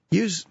argue,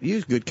 use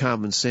good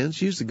common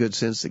sense. Use the good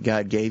sense that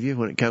God gave you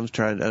when it comes to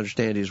trying to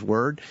understand His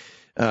Word.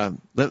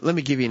 Let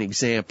me give you an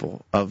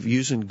example of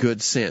using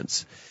good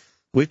sense.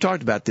 We've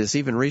talked about this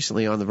even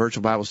recently on the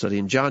Virtual Bible Study.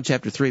 In John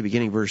chapter 3,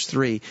 beginning verse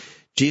 3,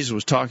 Jesus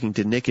was talking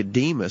to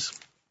Nicodemus,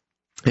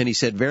 and he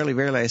said, Verily,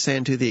 verily, I say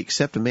unto thee,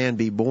 except a man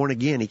be born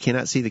again, he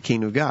cannot see the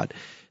kingdom of God.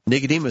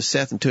 Nicodemus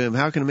saith unto him,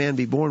 How can a man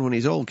be born when he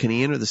is old? Can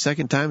he enter the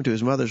second time into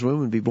his mother's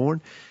womb and be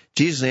born?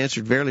 Jesus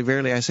answered, Verily,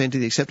 verily, I say unto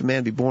thee, except a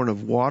man be born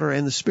of water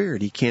and the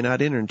Spirit, he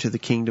cannot enter into the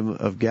kingdom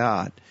of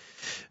God.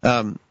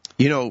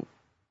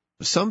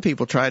 Some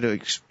people try to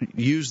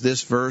use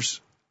this verse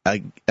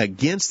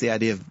against the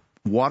idea of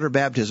water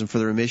baptism for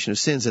the remission of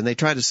sins, and they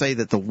try to say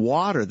that the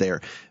water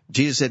there,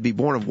 Jesus said, be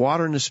born of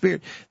water and the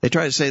Spirit. They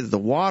try to say that the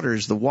water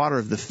is the water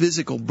of the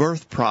physical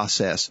birth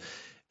process,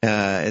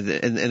 and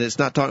it's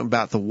not talking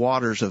about the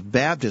waters of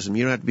baptism.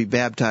 You don't have to be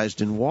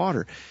baptized in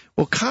water.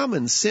 Well,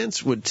 common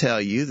sense would tell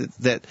you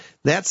that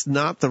that's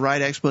not the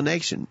right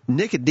explanation.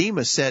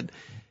 Nicodemus said,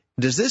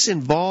 does this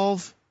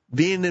involve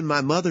being in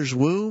my mother's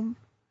womb?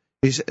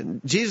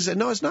 Jesus said,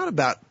 no, it's not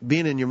about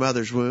being in your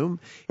mother's womb.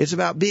 It's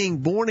about being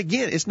born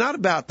again. It's not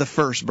about the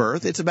first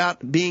birth. It's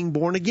about being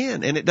born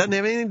again. And it doesn't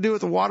have anything to do with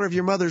the water of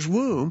your mother's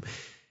womb.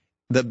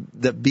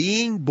 The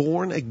being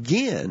born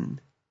again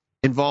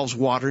involves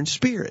water and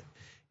Spirit.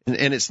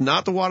 And it's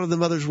not the water of the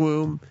mother's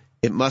womb.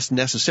 It must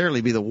necessarily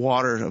be the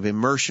water of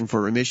immersion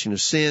for remission of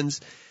sins.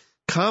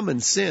 Common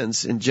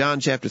sense in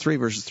John chapter 3,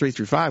 verses 3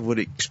 through 5 would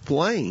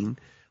explain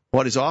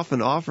what is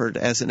often offered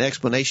as an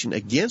explanation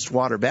against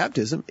water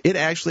baptism. It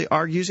actually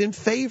argues in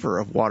favor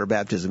of water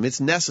baptism. It's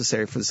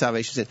necessary for the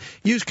salvation of sin.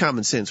 Use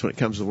common sense when it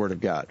comes to the Word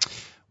of God.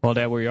 Well,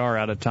 Dad, we are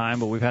out of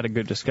time, but we've had a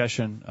good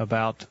discussion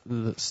about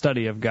the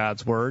study of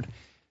God's Word.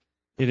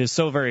 It is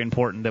so very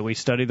important that we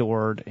study the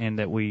Word and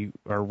that we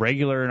are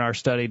regular in our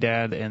study,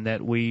 Dad, and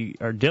that we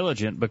are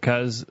diligent,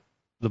 because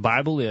the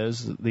Bible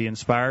is the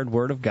inspired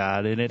Word of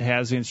God, and it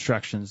has the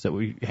instructions that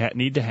we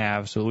need to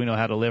have so that we know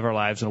how to live our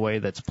lives in a way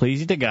that's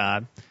pleasing to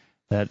God,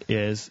 that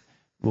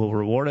will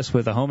reward us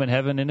with a home in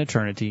heaven in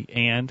eternity,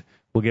 and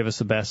will give us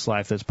the best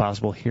life that's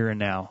possible here and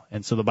now.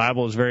 And so the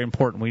Bible is very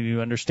important. We need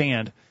to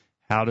understand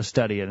how to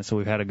study it, and so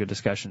we've had a good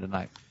discussion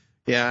tonight.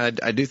 Yeah,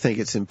 I do think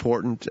it's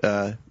important,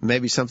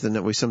 maybe something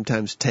that we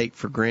sometimes take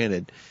for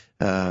granted,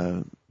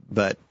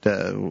 but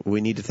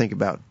we need to think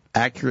about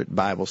accurate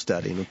Bible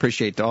study. And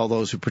appreciate all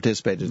those who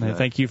participated tonight.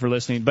 Thank you for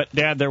listening. But,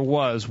 Dad, there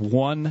was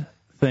one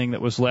thing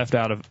that was left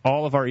out of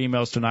all of our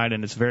emails tonight,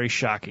 and it's very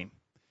shocking.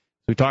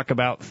 We talk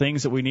about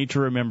things that we need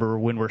to remember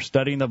when we're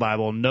studying the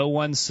Bible. No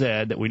one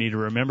said that we need to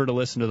remember to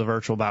listen to the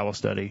virtual Bible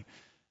study.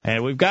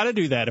 And we've got to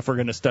do that if we're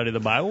going to study the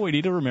Bible. We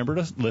need to remember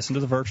to listen to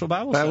the virtual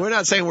Bible study. We're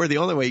not saying we're the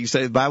only way you can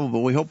study the Bible, but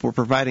we hope we're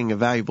providing a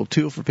valuable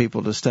tool for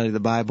people to study the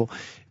Bible.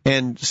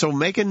 And so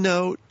make a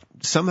note.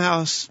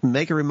 Somehow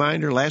make a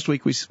reminder. Last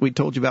week we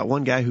told you about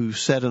one guy who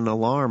set an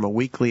alarm, a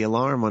weekly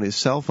alarm on his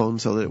cell phone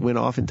so that it went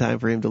off in time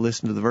for him to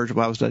listen to the virtual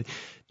Bible study.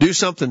 Do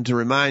something to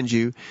remind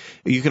you.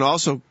 You can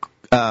also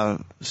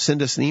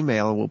send us an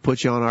email and we'll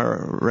put you on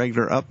our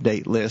regular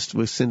update list.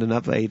 We send an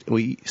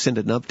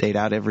update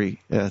out every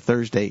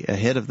Thursday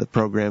ahead of the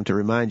program to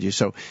remind you.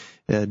 So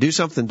do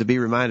something to be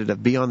reminded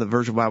of. Be on the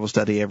virtual Bible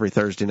study every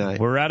Thursday night.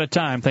 We're out of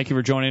time. Thank you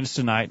for joining us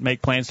tonight.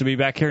 Make plans to be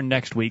back here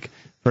next week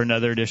for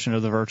another edition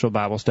of the virtual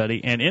Bible study.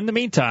 And in the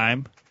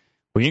meantime,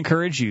 we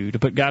encourage you to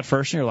put God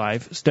first in your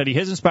life, study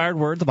His inspired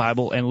word, the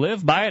Bible, and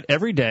live by it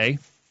every day.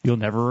 You'll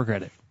never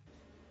regret it.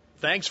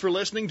 Thanks for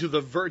listening to the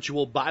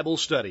Virtual Bible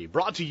Study,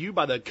 brought to you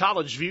by the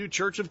College View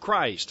Church of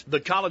Christ. The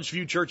College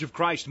View Church of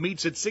Christ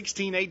meets at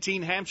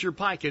 1618 Hampshire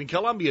Pike in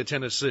Columbia,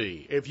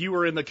 Tennessee. If you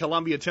are in the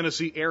Columbia,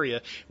 Tennessee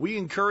area, we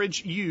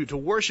encourage you to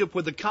worship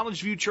with the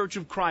College View Church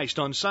of Christ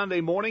on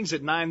Sunday mornings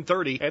at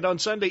 9:30 and on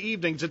Sunday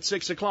evenings at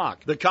 6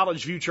 o'clock. The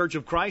College View Church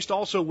of Christ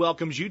also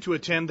welcomes you to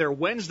attend their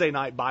Wednesday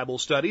night Bible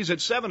studies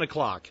at 7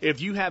 o'clock.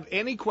 If you have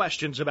any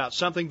questions about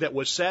something that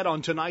was said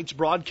on tonight's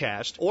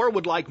broadcast or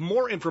would like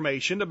more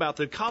information about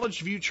the College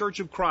View Church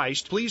of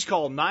Christ, please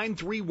call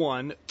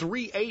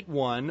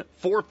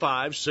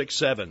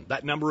 931-381-4567.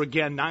 That number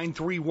again,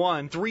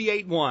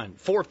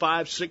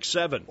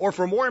 931-381-4567. Or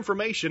for more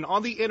information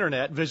on the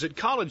internet, visit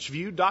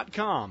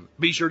collegeview.com.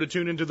 Be sure to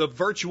tune into the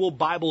virtual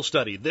Bible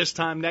study this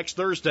time next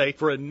Thursday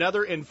for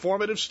another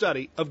informative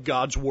study of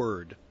God's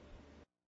Word.